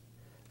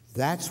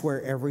 That's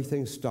where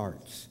everything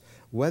starts.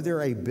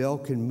 Whether a bill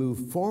can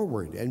move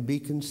forward and be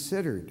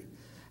considered.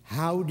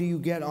 How do you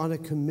get on a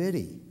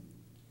committee?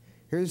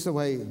 Here's the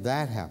way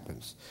that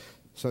happens.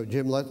 So,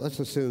 Jim, let's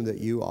assume that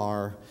you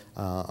are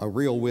a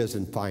real whiz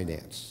in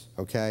finance,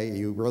 okay?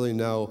 You really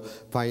know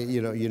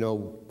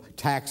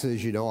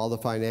taxes, you know, all the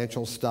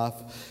financial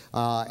stuff.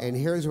 And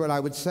here's what I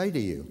would say to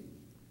you.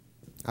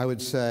 I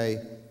would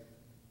say,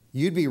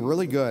 you'd be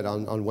really good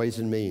on Ways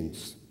and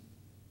Means.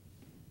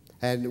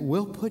 And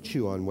we'll put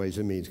you on Ways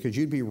and Means because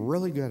you'd be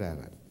really good at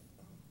it.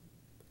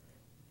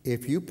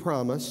 If you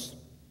promise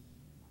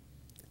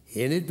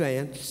in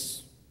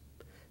advance,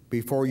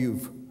 before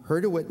you've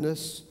heard a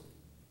witness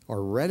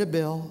or read a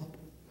bill,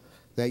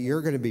 that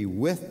you're going to be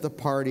with the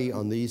party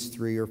on these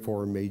 3 or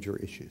 4 major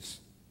issues.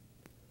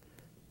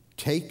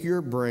 Take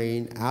your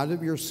brain out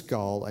of your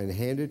skull and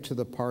hand it to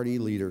the party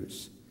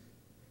leaders,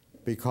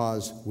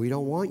 because we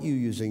don't want you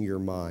using your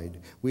mind.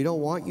 We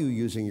don't want you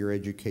using your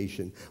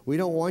education. We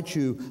don't want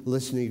you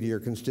listening to your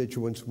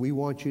constituents. We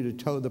want you to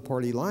toe the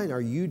party line, or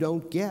you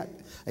don't get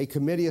a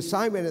committee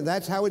assignment, and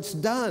that's how it's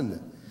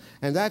done.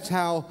 And that's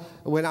how,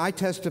 when I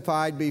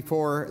testified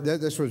before,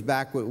 this was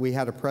back when we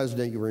had a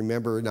president, you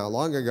remember not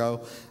long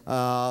ago,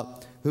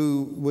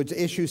 who would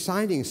issue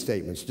signing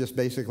statements, just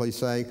basically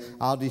saying,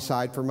 I'll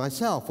decide for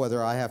myself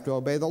whether I have to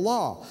obey the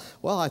law.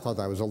 Well, I thought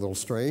that was a little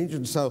strange,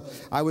 and so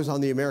I was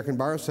on the American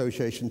Bar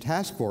Association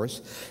task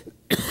force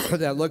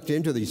that looked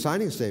into these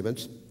signing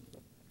statements,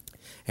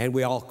 and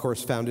we all, of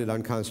course, found it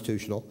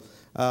unconstitutional.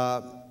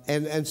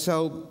 And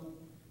so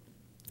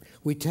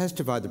we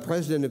testified, the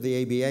president of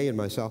the ABA and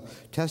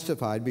myself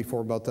testified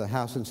before both the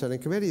House and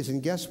Senate committees,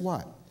 and guess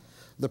what?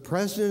 The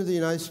President of the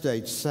United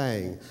States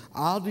saying,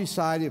 I'll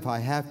decide if I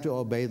have to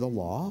obey the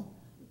law.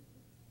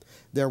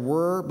 There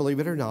were, believe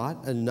it or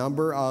not, a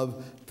number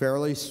of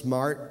fairly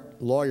smart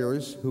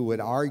lawyers who would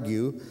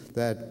argue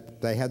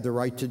that they had the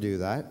right to do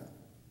that.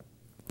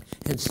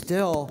 And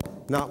still,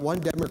 not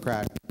one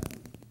Democrat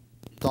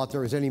thought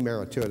there was any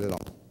merit to it at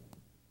all.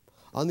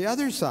 On the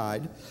other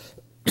side,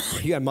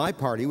 you have my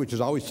party, which is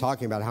always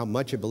talking about how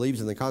much it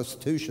believes in the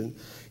Constitution.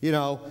 You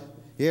know,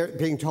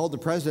 being told the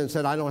president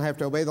said, I don't have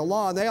to obey the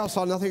law, and they all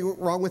saw nothing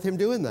wrong with him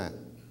doing that.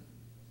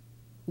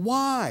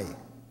 Why?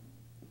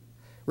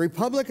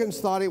 Republicans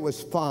thought it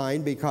was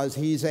fine because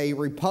he's a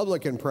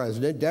Republican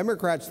president.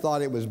 Democrats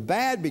thought it was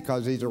bad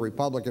because he's a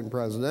Republican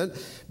president.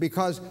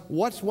 Because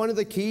what's one of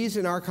the keys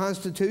in our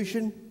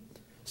Constitution?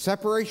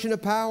 Separation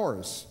of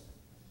powers.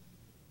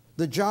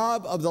 The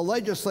job of the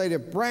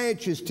legislative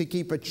branch is to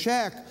keep a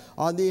check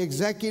on the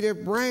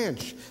executive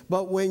branch.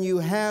 But when you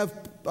have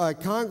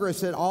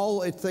Congress that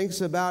all it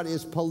thinks about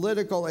is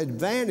political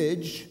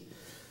advantage,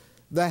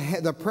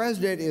 the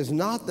president is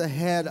not the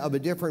head of a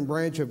different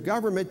branch of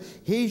government.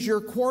 He's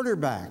your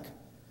quarterback.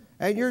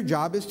 And your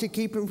job is to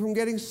keep him from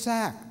getting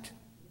sacked.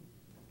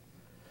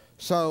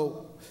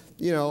 So,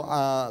 you know,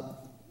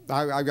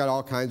 I've got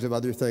all kinds of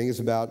other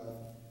things about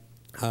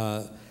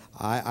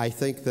I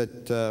think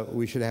that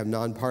we should have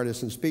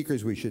nonpartisan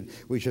speakers. We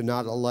should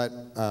not let,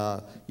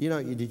 you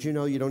know, did you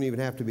know you don't even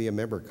have to be a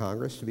member of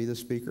Congress to be the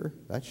speaker?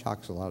 That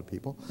shocks a lot of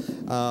people.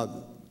 I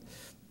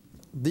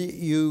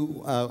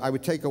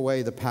would take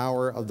away the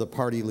power of the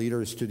party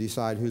leaders to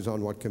decide who's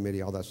on what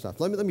committee, all that stuff.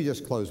 Let me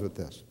just close with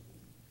this.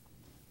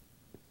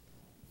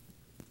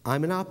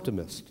 I'm an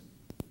optimist.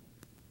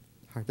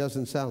 It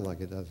doesn't sound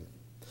like it, does it?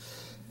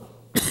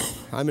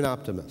 I'm an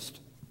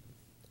optimist.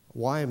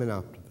 Why am I an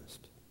optimist?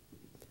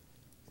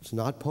 It's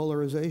not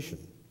polarization,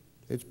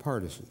 it's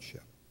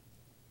partisanship.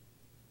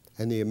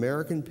 And the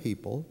American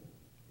people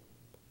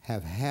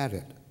have had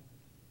it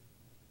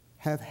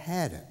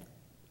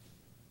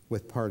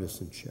with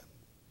partisanship.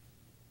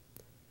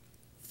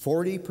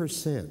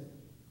 40%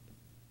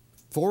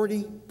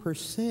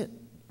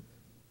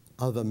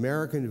 of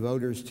American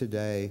voters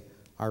today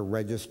are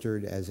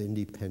registered as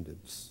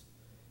independents.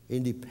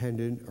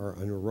 Independent or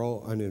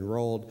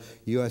unenrolled.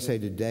 USA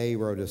Today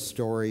wrote a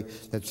story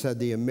that said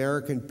the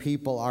American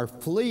people are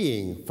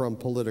fleeing from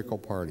political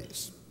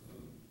parties.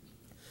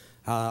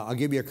 I'll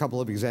give you a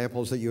couple of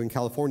examples that you in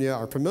California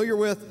are familiar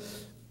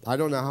with. I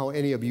don't know how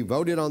any of you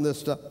voted on this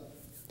stuff.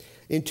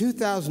 In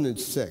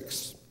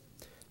 2006,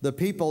 the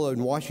people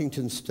in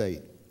Washington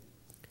State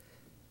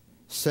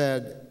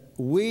said,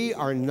 we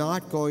are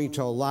not going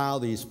to allow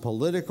these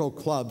political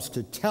clubs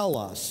to tell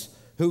us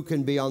who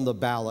can be on the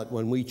ballot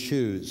when we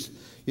choose,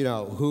 you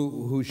know,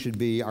 who should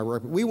be our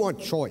representative. We want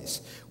choice.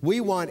 We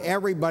want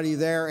everybody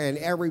there and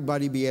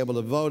everybody be able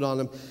to vote on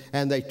them.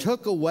 And they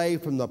took away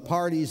from the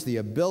parties the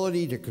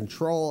ability to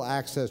control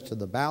access to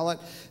the ballot.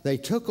 They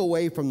took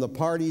away from the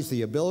parties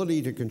the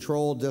ability to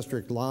control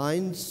district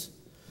lines.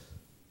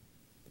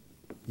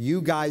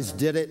 You guys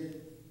did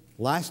it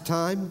last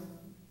time.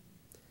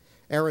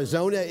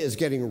 Arizona is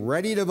getting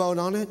ready to vote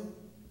on it.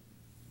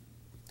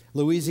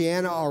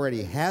 Louisiana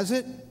already has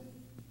it.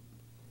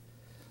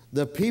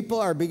 The people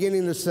are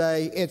beginning to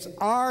say, it's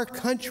our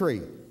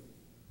country.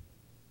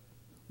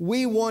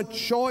 We want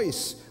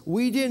choice.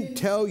 We didn't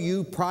tell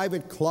you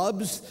private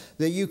clubs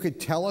that you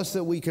could tell us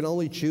that we could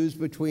only choose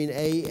between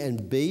A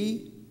and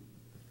B.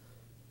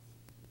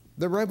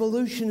 The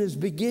revolution is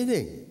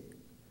beginning.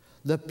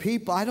 The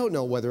people, I don't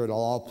know whether it'll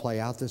all play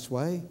out this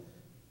way.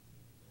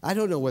 I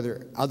don't know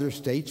whether other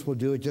states will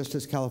do it just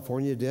as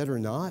California did or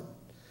not.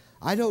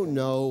 I don't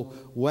know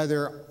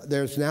whether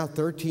there's now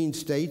 13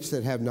 states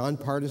that have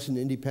nonpartisan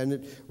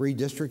independent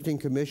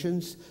redistricting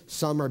commissions.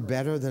 Some are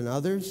better than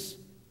others.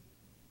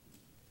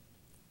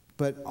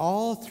 But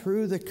all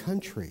through the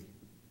country,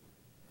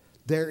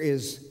 there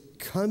is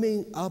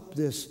coming up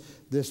this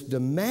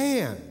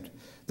demand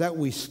that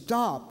we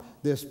stop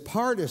this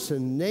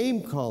partisan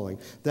name calling,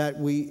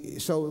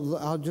 so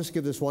I'll just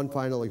give this one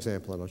final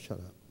example and I'll shut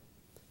up.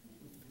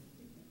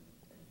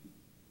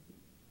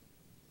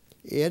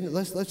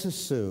 Let's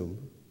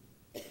assume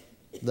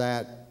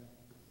that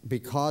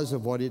because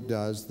of what it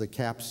does, the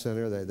CAP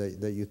Center,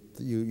 that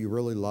you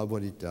really love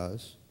what it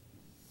does,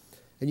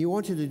 and you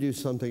wanted to do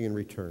something in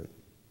return.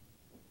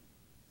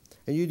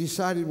 And you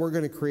decided we're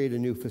going to create a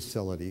new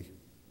facility.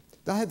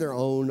 They'll have their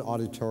own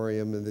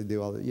auditorium and they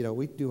do all that.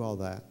 We do all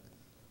that.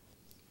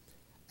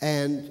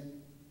 And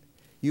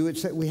you would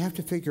say, we have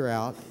to figure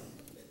out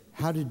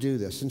how to do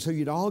this. And so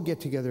you'd all get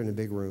together in a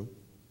big room.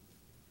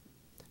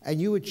 And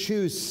you would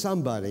choose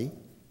somebody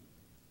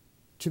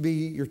to be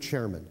your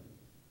chairman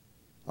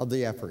of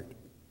the effort.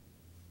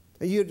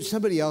 And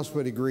somebody else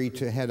would agree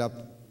to head up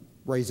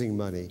raising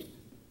money.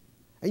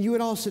 And you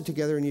would all sit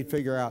together and you'd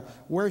figure out,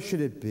 where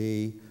should it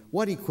be?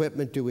 What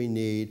equipment do we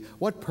need?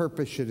 What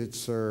purpose should it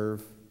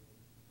serve?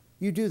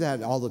 You do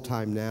that all the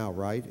time now,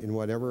 right? In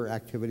whatever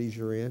activities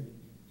you're in.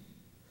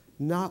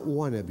 Not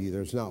one of you,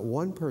 there's not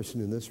one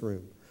person in this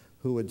room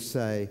who would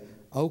say,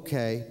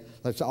 okay,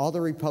 let's all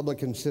the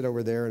Republicans sit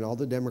over there and all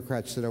the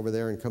Democrats sit over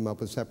there and come up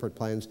with separate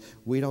plans.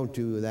 We don't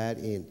do that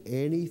in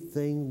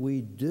anything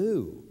we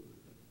do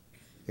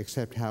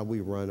except how we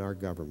run our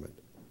government.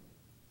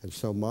 And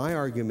so my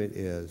argument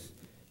is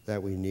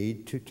that we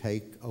need to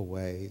take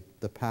away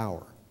the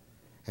power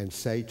and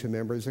say to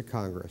members of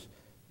Congress,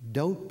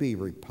 don't be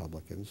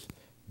Republicans,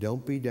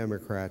 don't be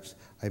Democrats.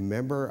 A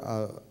member,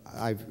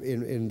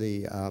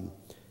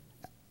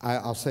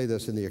 I'll say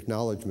this in the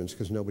acknowledgments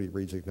because nobody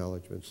reads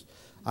acknowledgments.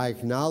 I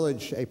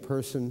acknowledge a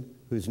person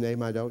whose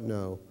name I don't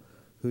know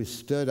who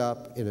stood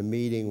up in a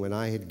meeting when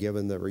I had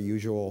given the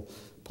usual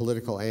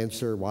political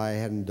answer why I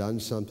hadn't done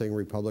something.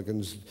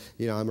 Republicans,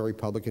 I'm a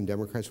Republican,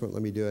 Democrats wouldn't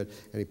let me do it.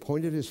 And he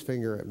pointed his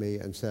finger at me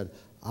and said,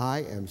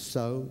 I am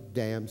so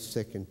damn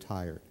sick and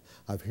tired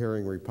of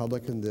hearing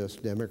Republican this,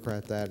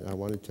 Democrat that, and I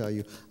want to tell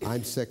you,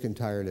 I'm sick and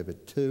tired of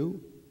it too.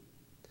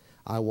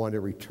 I want to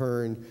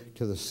return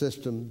to the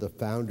system the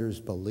founders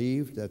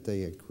believed that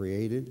they had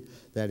created,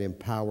 that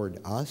empowered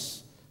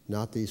us,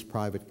 not these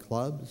private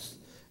clubs.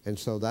 And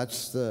so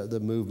that's the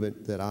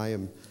movement that I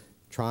am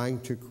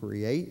trying to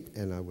create,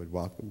 and I would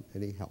welcome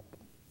any help.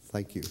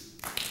 Thank you.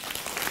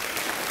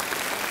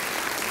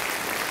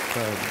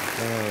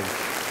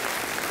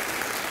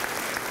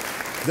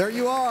 There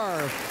you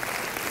are.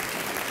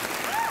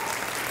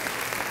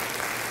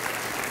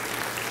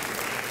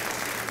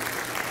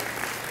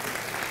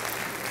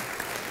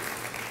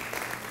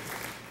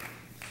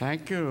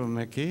 Thank you,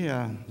 Mickey.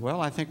 Well,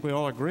 I think we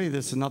all agree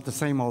this is not the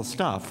same old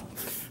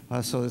stuff.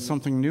 So there's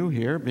something new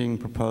here being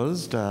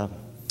proposed.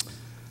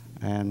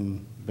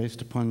 And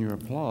based upon your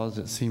applause,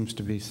 it seems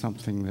to be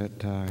something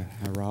that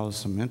aroused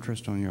some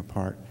interest on your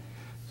part.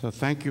 So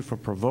thank you for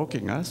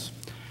provoking us.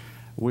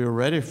 We're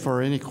ready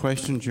for any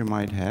questions you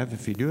might have.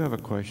 If you do have a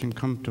question,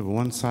 come to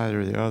one side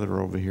or the other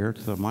over here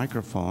to the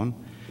microphone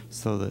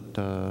so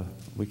that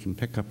we can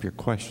pick up your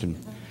question.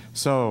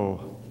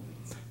 So,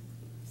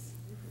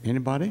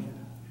 anybody?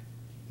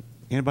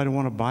 Anybody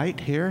want to bite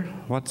here?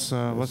 What's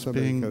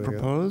being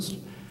proposed?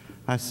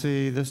 I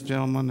see this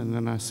gentleman, and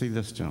then I see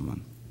this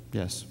gentleman.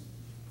 Yes.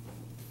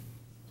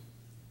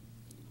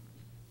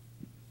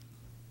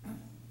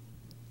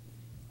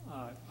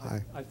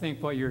 I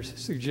think what you're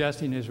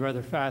suggesting is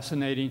rather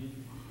fascinating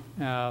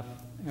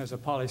as a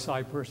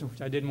poli-sci person,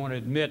 which I didn't want to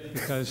admit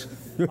because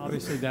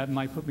obviously that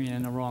might put me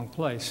in the wrong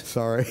place.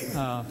 Sorry.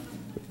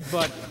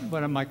 But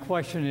my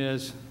question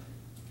is,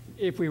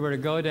 if we were to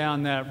go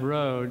down that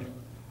road,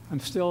 I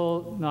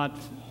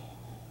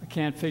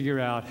can't figure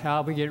out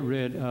how we get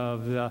rid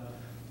of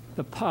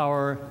the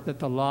power that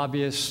the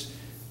lobbyists,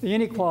 the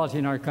inequality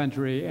in our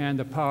country and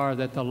the power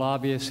that the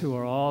lobbyists who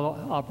are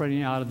all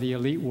operating out of the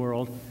elite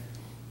world,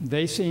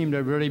 they seem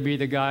to really be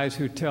the guys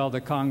who tell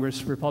the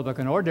Congress,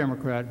 Republican or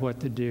Democrat, what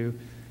to do.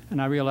 And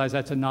I realize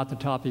that's not the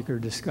topic you're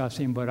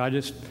discussing, but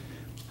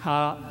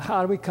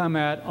how do we come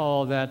at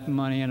all that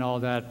money and all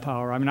that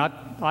power? I mean,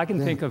 I can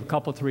think of a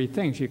couple, three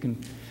things. You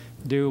can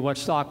do what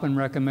Stockman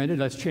recommended.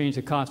 Let's change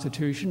the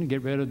Constitution,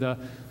 get rid of the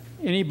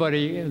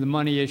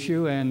money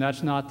issue, and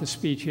that's not the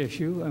speech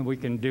issue. And we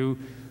can do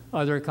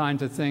other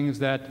kinds of things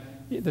that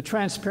the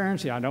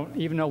transparency, I don't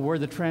even know where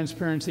the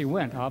transparency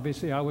went.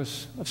 Obviously, I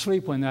was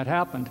asleep when that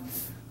happened.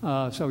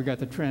 So we got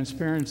the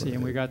transparency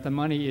and we got the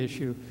money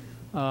issue.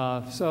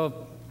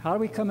 So how do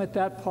we come at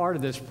that part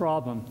of this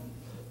problem?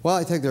 Well,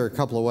 I think there are a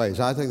couple of ways.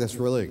 I think that's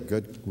really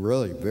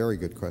very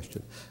good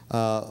question.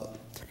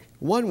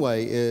 One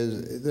way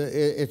is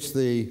it's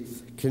the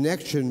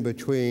connection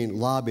between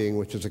lobbying,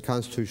 which is a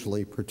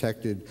constitutionally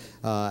protected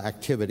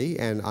activity,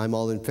 and I'm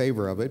all in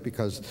favor of it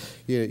because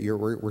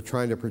we're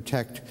trying to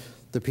protect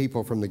the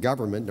people from the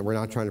government, and we're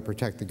not trying to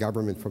protect the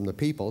government from the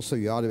people, so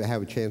you ought to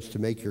have a chance to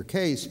make your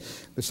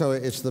case. So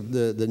it's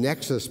the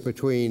nexus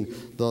between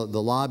the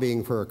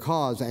lobbying for a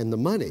cause and the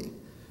money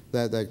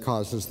that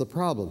causes the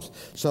problems.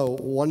 So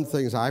one of the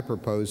things I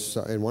propose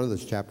in one of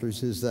those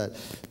chapters is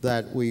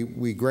that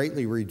we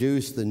greatly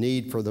reduce the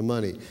need for the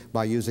money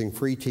by using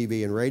free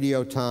TV and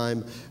radio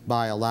time,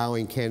 by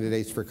allowing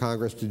candidates for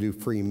Congress to do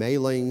free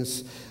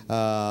mailings,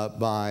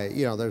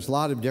 there's a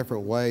lot of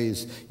different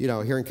ways.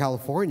 Here in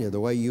California, the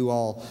way you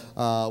all,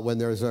 when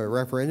there's a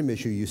referendum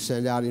issue, you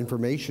send out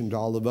information to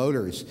all the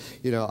voters.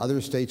 Other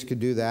states could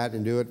do that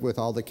and do it with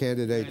all the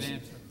candidates.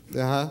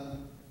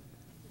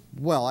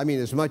 Well, I mean,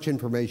 as much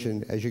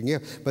information as you can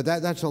give, but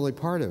that's only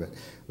part of it.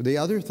 The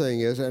other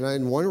thing is,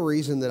 and one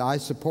reason that I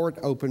support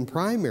open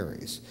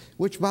primaries,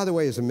 which, by the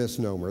way, is a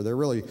misnomer. They're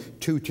really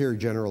two-tier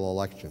general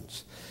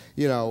elections,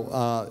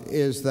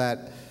 is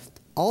that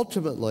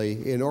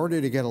ultimately, in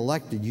order to get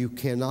elected, you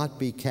cannot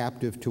be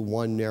captive to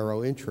one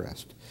narrow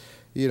interest.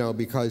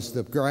 Because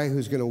the guy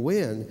who's going to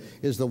win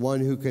is the one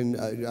who can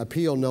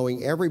appeal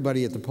knowing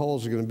everybody at the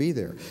polls are going to be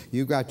there.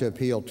 You've got to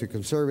appeal to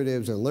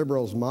conservatives and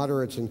liberals,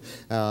 moderates, and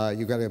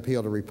you've got to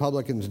appeal to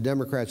Republicans,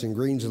 Democrats, and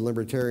Greens, and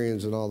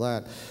Libertarians, and all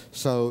that.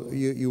 So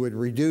you would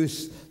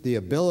reduce the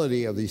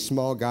ability of these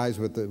small guys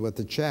with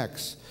the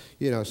checks.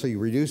 So you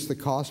reduce the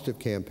cost of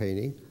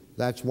campaigning.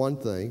 That's one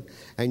thing.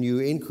 And you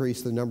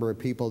increase the number of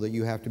people that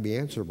you have to be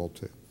answerable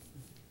to.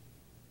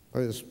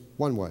 It's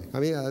one way.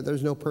 I mean,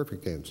 there's no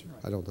perfect answer,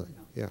 I don't think.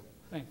 Yeah.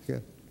 Thanks.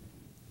 Good.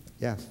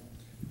 Yes.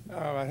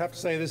 I have to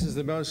say this is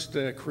the most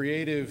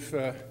creative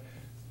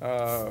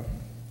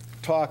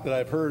talk that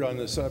I've heard on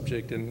this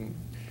subject in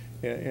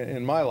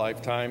my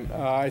lifetime.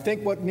 I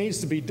think what needs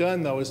to be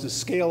done, though, is to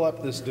scale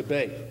up this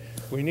debate.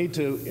 We need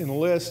to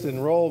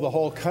enroll the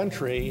whole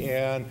country,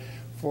 and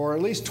for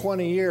at least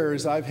 20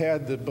 years, I've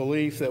had the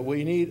belief that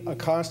we need a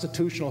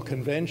constitutional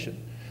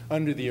convention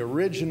under the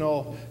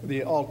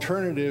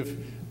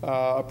alternative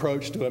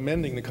approach to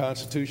amending the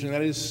Constitution.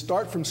 That is,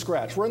 start from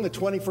scratch. We're in the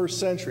 21st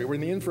century. We're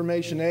in the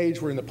information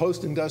age. We're in the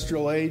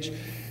post-industrial age.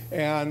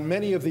 And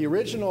many of the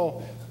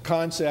original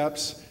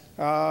concepts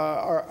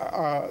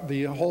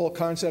the whole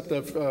concept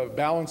of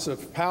balance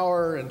of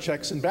power and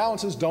checks and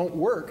balances don't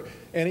work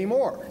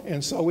anymore.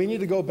 And so we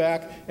need to go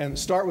back and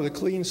start with a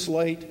clean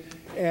slate.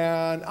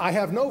 And I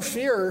have no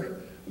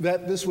fear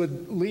that this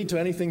would lead to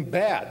anything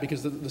bad,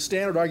 because the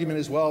standard argument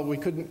is, well, we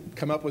couldn't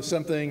come up with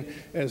something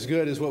as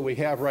good as what we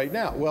have right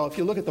now. Well, if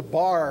you look at the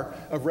bar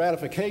of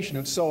ratification,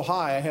 it's so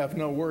high, I have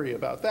no worry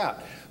about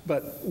that.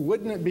 But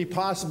wouldn't it be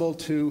possible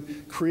to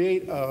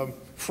create a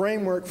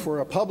framework for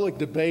a public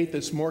debate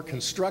that's more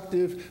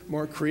constructive,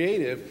 more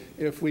creative,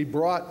 if we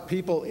brought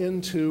people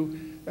into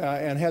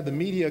and had the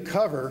media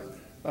cover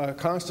a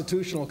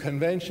constitutional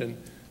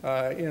convention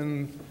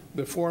in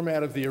the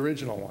format of the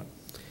original one?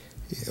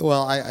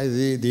 Well,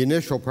 the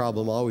initial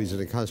problem always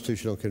in a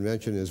constitutional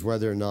convention is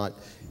whether or not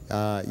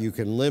you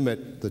can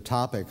limit the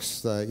topics.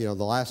 The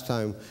last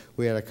time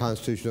we had a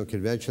constitutional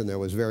convention that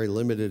was very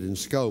limited in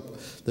scope,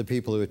 the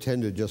people who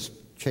attended just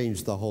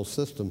changed the whole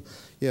system.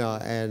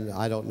 And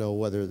I don't know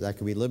whether that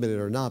can be limited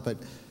or not, but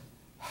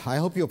I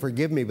hope you'll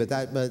forgive me, but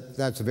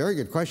that's a very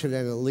good question,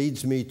 and it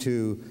leads me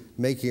to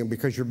making,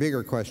 because your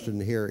bigger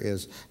question here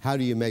is, how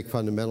do you make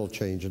fundamental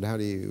change, and how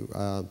do you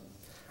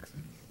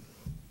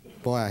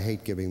boy, I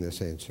hate giving this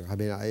answer. I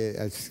mean,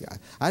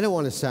 I don't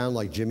want to sound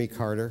like Jimmy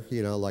Carter,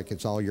 like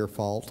it's all your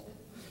fault.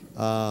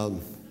 But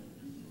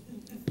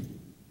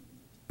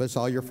it's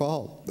all your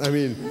fault. I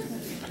mean,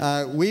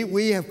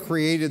 we have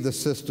created the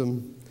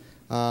system,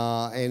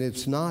 and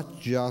it's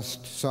not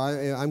just, so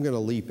I'm going to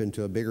leap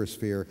into a bigger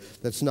sphere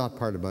that's not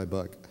part of my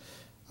book.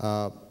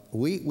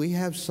 We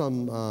have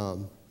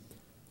some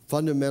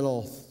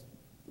fundamental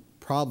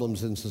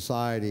problems in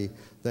society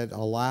that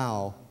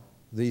allow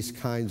these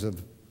kinds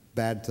of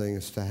bad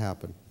things to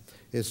happen.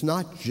 It's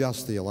not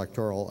just the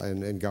electoral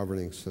and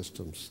governing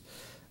systems.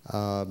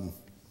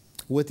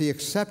 With the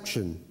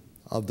exception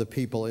of the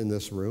people in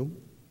this room,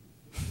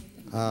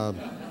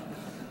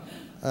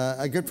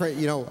 a good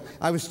friend,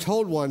 I was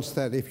told once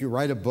that if you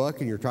write a book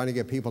and you're trying to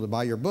get people to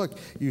buy your book,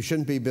 you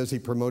shouldn't be busy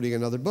promoting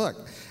another book.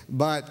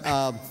 But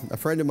a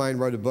friend of mine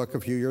wrote a book a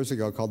few years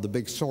ago called The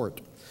Big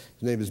Sort.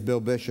 His name is Bill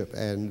Bishop,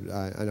 and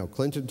I know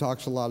Clinton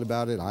talks a lot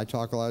about it. I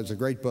talk a lot. It's a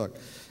great book.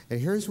 And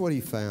here's what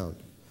he found.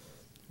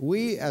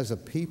 We as a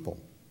people,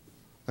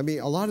 I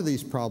mean, a lot of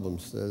these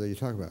problems that you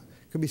talk about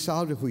can be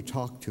solved if we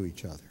talk to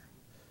each other.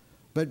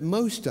 But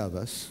most of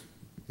us,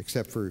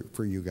 except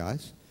for you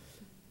guys,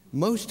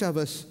 most of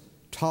us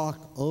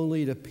talk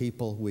only to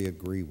people we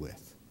agree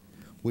with.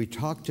 We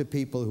talk to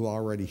people who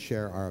already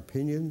share our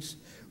opinions.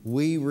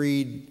 We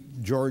read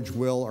George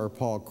Will or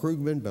Paul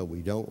Krugman, but we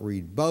don't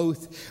read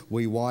both.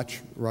 We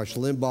watch Rush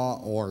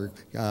Limbaugh or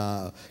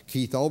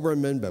Keith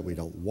Olbermann, but we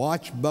don't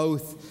watch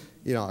both.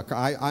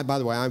 By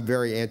the way, I'm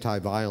very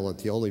anti-violent.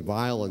 The only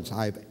violence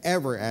I've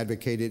ever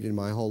advocated in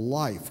my whole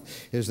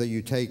life is that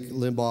you take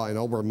Limbaugh and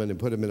Olbermann and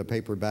put them in a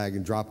paper bag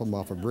and drop them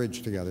off a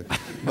bridge together.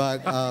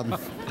 But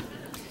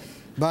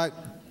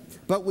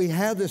But we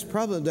have this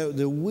problem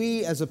that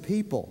we as a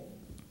people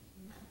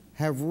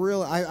have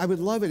really, I would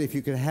love it if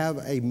you could have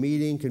a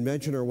meeting,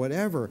 convention, or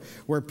whatever,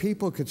 where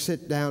people could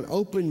sit down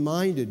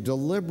open-minded,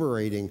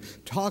 deliberating,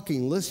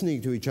 talking,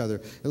 listening to each other,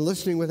 and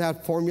listening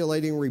without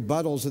formulating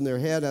rebuttals in their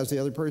head as the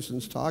other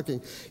person's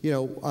talking.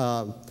 You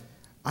know,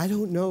 I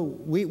don't know.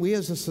 We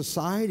as a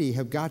society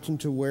have gotten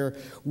to where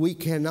we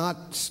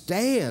cannot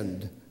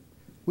stand,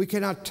 we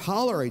cannot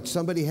tolerate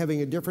somebody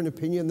having a different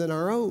opinion than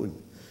our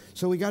own.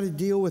 So we got to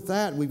deal with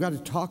that. We've got to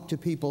talk to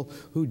people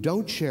who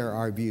don't share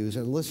our views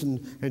and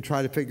listen and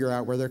try to figure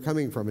out where they're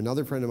coming from.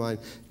 Another friend of mine,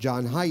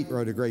 John Haidt,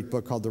 wrote a great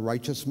book called The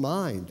Righteous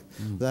Mind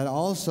that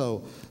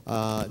also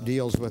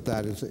deals with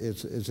that.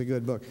 It's a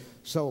good book.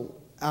 So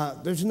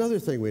there's another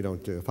thing we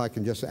don't do, if I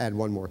can just add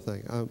one more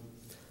thing.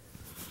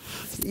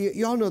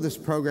 You all know this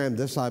program,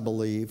 This I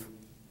Believe.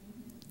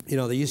 You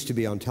know, they used to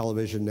be on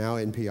television. Now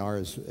NPR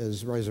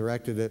has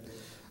resurrected it.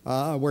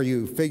 Where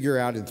you figure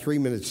out in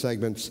 3-minute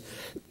segments,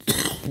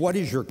 what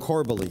is your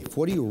core belief?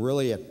 What do you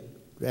really at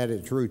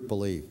its root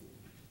believe?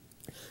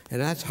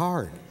 And that's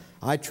hard.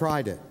 I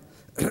tried it.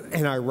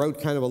 And I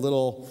wrote kind of a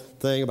little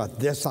thing about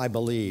this I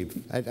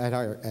believe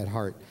at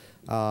heart.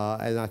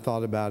 And I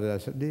thought about it. I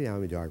said, yeah, I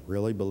mean, do I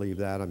really believe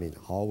that? I mean,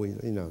 always,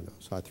 you know, no.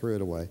 So I threw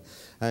it away.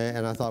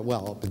 And I thought,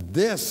 well,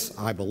 this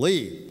I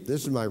believe.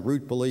 This is my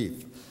root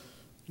belief.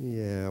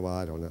 Yeah, well,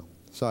 I don't know.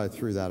 So I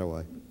threw that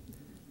away.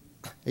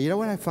 And you know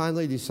what I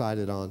finally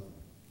decided on?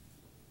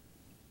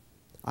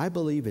 I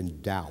believe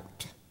in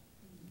doubt.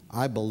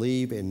 I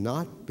believe in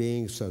not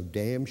being so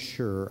damn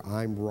sure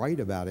I'm right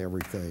about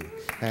everything.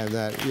 And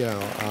that, you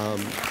know,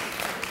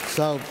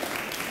 so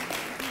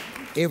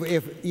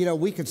if you know,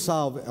 we could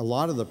solve a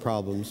lot of the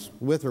problems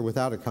with or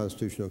without a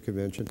constitutional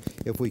convention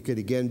if we could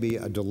again be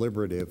a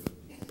deliberative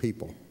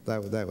people.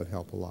 That would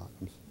help a lot.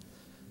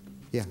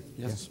 Yeah.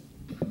 Yes.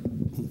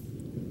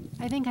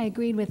 I think I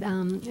agreed with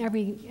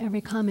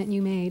every comment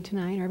you made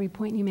tonight, or every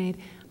point you made.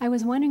 I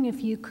was wondering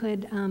if you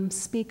could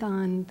speak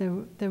on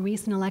the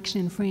recent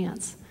election in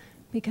France,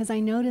 because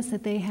I noticed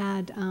that they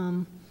had,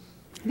 I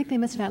think they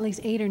must have had at least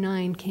 8 or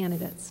 9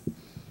 candidates,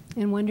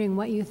 and wondering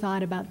what you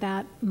thought about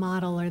that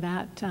model or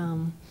that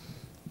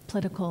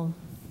political.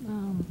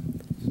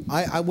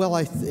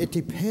 It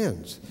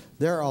depends.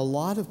 There are a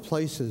lot of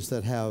places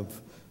that have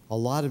a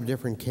lot of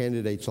different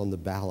candidates on the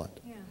ballot,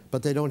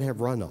 but they don't have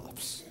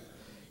runoffs.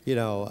 You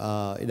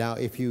know, now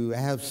if you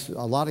have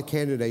a lot of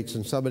candidates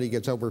and somebody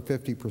gets over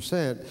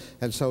 50%,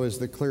 and so is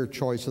the clear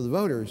choice of the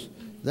voters,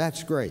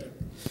 that's great.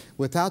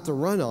 Without the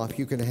runoff,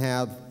 you can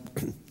have,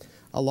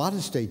 a lot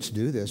of states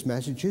do this,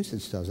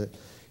 Massachusetts does it.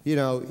 You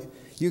know,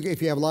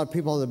 if you have a lot of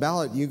people on the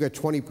ballot, you get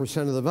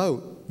 20% of the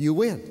vote, you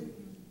win,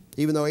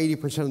 even though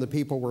 80% of the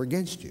people were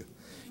against you.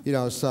 You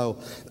know, so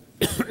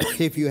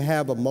if you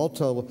have a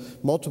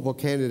multiple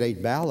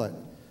candidate ballot,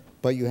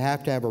 but you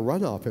have to have a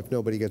runoff if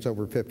nobody gets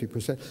over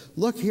 50%.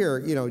 Look here,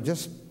 you know,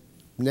 just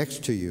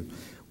next to you,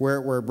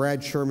 where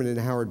Brad Sherman and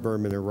Howard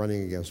Berman are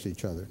running against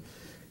each other.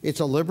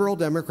 It's a liberal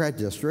Democrat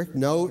district.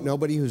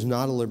 Nobody who's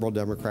not a liberal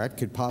Democrat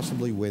could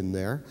possibly win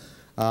there,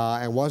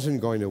 and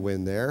wasn't going to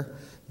win there.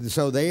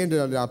 So they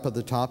ended up at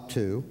the top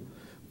 2.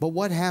 But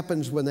what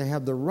happens when they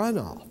have the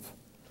runoff?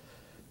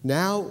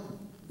 Now,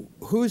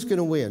 who's going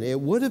to win? It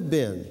would have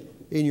been,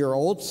 in your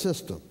old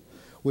system,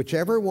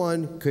 whichever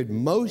one could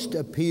most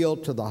appeal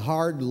to the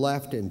hard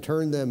left and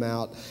turn them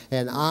out,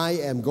 and I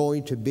am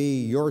going to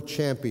be your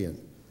champion,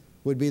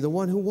 would be the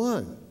one who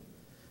won.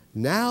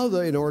 Now,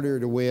 in order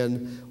to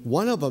win,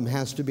 one of them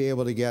has to be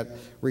able to get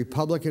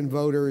Republican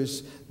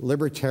voters,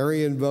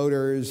 Libertarian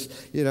voters,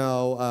 you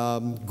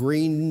know,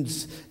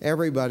 Greens,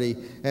 everybody,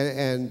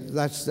 and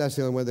that's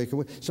the only way they can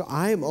win. So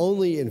I am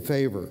only in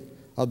favor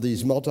of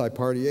these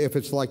multi-party, if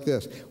it's like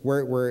this,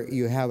 where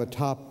you have a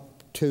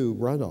top 2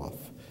 runoff.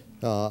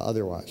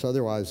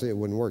 Otherwise, it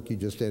wouldn't work. You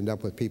just end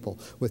up with people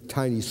with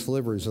tiny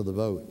slivers of the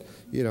vote,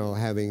 you know,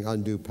 having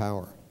undue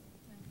power.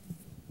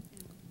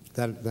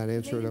 That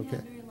answer it okay? They didn't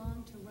have very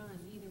long to run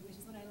either, which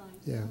is what I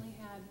liked. They only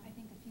had, I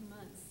think, a few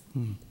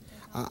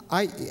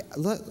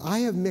months. I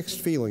have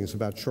mixed feelings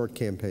about short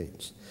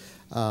campaigns.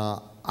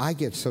 I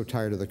get so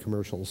tired of the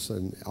commercials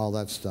and all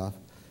that stuff.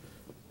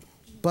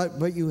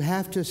 But you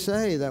have to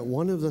say that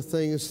one of the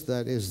things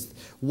that is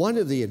one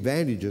of the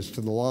advantages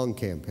to the long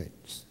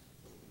campaigns.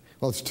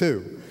 Well, it's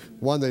 2.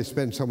 One, they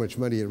spend so much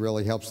money, it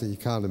really helps the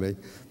economy.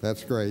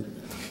 That's great.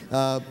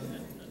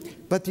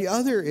 But the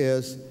other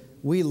is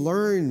we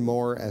learn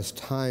more as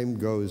time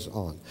goes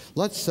on.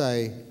 Let's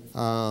say,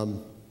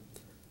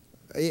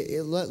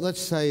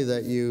 let's say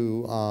that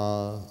you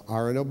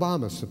are an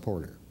Obama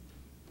supporter.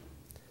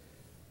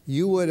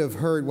 You would have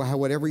heard,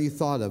 whatever you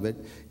thought of it,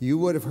 you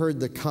would have heard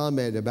the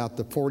comment about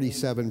the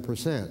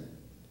 47%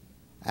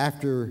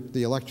 after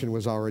the election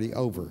was already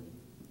over.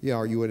 You know,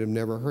 or you would have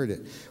never heard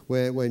it.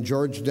 When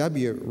George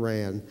W.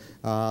 ran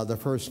the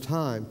first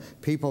time,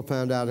 people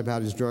found out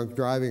about his drunk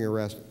driving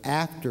arrest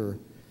after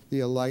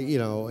the election. You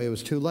know, it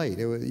was too late.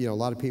 It was, you know, a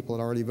lot of people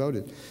had already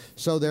voted.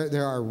 So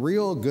there are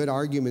real good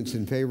arguments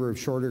in favor of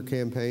shorter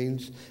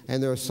campaigns,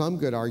 and there are some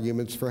good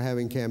arguments for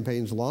having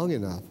campaigns long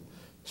enough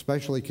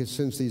especially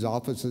since these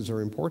offices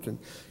are important,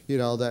 you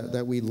know,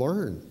 that we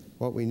learn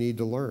what we need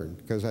to learn,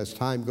 because as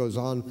time goes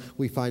on,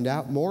 we find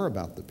out more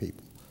about the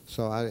people.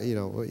 So, you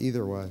know,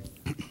 either way.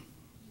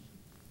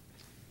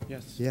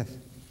 Yes. Yes.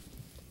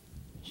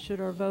 Should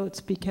our votes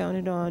be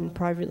counted on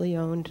privately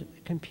owned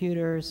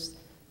computers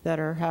that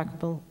are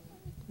hackable?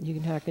 You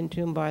can hack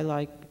into them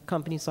by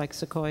companies like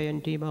Sequoia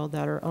and Diebold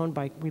that are owned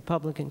by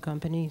Republican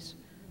companies.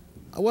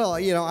 Well,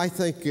 you know, I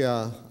think.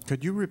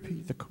 Could you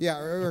repeat the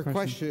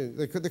question?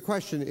 The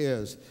question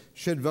is,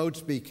 should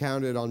votes be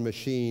counted on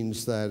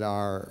machines that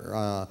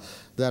are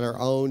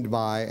owned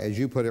by, as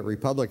you put it,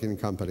 Republican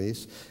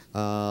companies?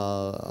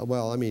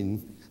 Well, I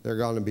mean, they're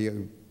going to be,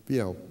 you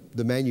know,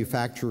 the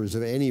manufacturers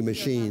of any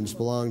machines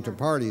belong to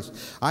parties.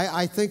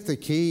 I think the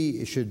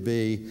key should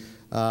be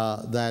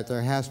that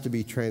there has to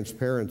be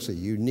transparency.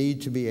 You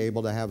need to be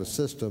able to have a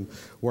system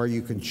where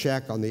you can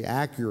check on the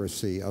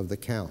accuracy of the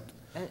count.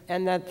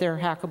 And that they're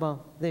hackable.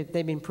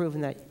 They've been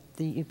proven that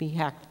you'd be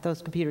hacked.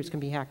 Those computers can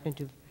be hacked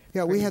into.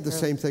 Yeah, we had the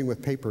same thing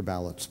with paper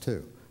ballots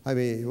too. I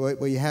mean,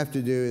 what you have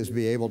to do is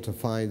be able to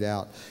find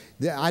out.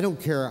 I don't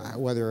care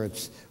whether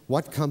it's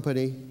what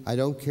company. I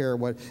don't care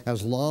what,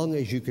 as long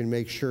as you can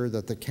make sure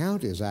that the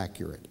count is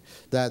accurate,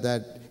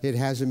 that it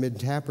hasn't been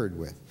tampered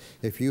with.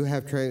 If you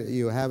have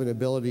an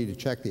ability to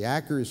check the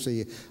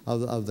accuracy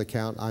of the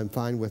count, I'm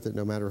fine with it,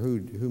 no matter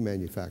who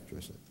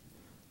manufactures it.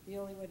 The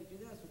only way to do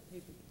that is with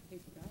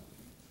paper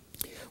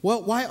ballots.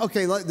 Well, why?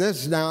 Okay,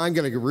 this now I'm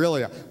going to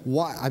really.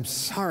 Why? I'm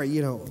sorry,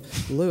 you know,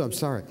 Lou. I'm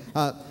sorry.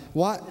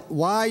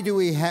 Why do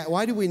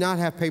we not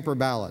have paper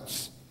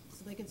ballots?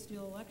 So they can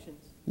steal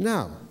elections.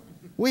 No,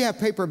 we have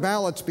paper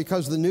ballots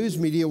because the news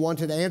media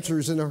wanted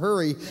answers in a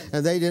hurry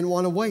and they didn't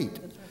want to wait.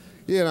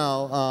 You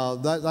know,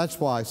 that's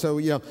why. So,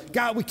 you know,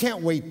 God, we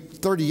can't wait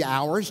 30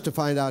 hours to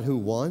find out who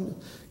won.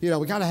 You know,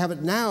 we got to have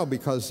it now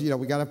because, you know,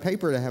 we got a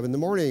paper to have in the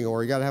morning, or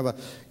we got to have a,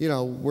 you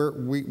know,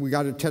 we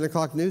got a 10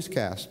 o'clock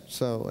newscast.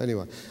 So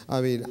anyway,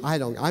 I mean,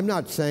 I'm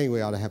not saying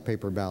we ought to have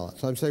paper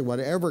ballots. I'm saying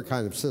whatever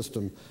kind of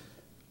system.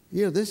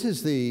 You know, this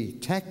is the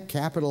tech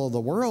capital of the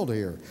world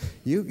here.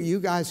 You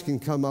guys can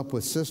come up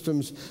with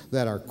systems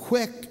that are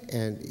quick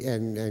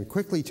and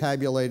quickly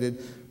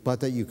tabulated, but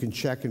that you can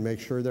check and make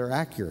sure they're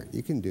accurate.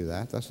 You can do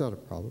that. That's not a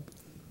problem.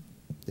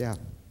 Yeah.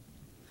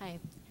 Hi.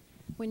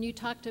 When you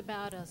talked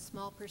about a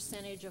small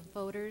percentage of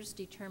voters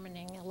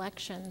determining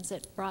elections,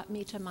 it brought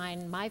me to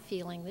mind my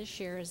feeling this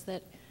year is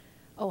that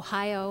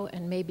Ohio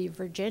and maybe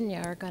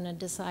Virginia are going to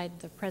decide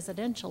the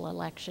presidential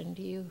election.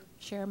 Do you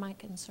share my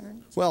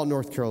concerns? Well,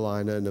 North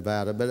Carolina and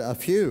Nevada, but a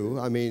few.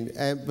 I mean,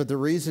 but the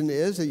reason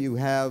is that you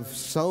have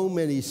so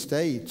many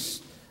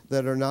states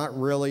that are not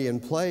really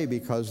in play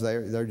because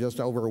they're just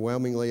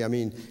overwhelmingly. I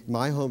mean,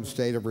 my home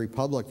state of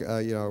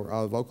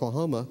of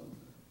Oklahoma,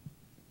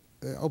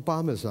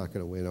 Obama's not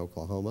going to win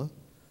Oklahoma.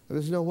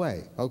 There's no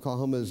way.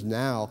 Oklahoma is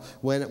now,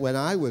 when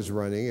I was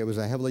running, it was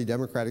a heavily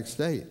Democratic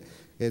state.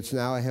 It's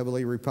now a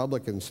heavily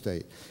Republican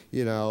state.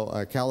 You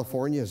know,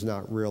 California is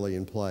not really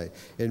in play.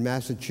 In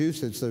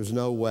Massachusetts, there's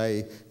no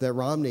way that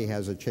Romney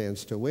has a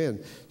chance to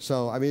win.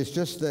 So, I mean, it's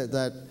just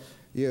that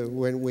you know,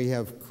 when we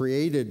have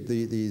created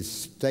these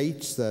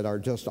states that are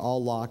just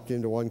all locked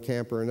into one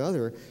camp or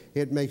another,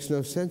 it makes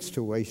no sense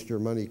to waste your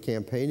money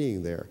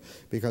campaigning there,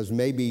 because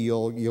maybe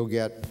you'll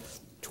get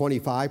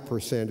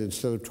 25%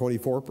 instead of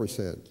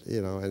 24%,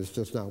 you know, and it's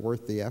just not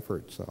worth the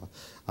effort. So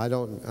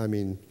I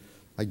mean,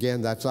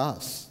 again, that's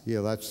us.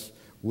 You know,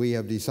 we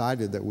have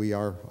decided that we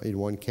are in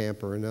one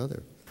camp or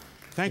another.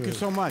 Thank you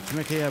so much,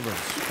 Mickey Evers.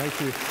 Thank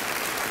you.